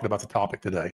time talking about the topic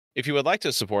today. If you would like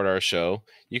to support our show,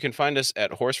 you can find us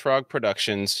at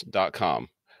HorseFrogProductions.com,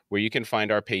 where you can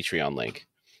find our Patreon link.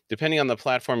 Depending on the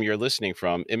platform you're listening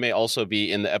from, it may also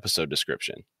be in the episode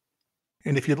description.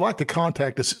 And if you'd like to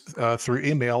contact us through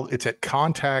email, it's at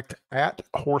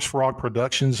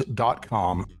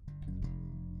contact@horsefrogproductions.com.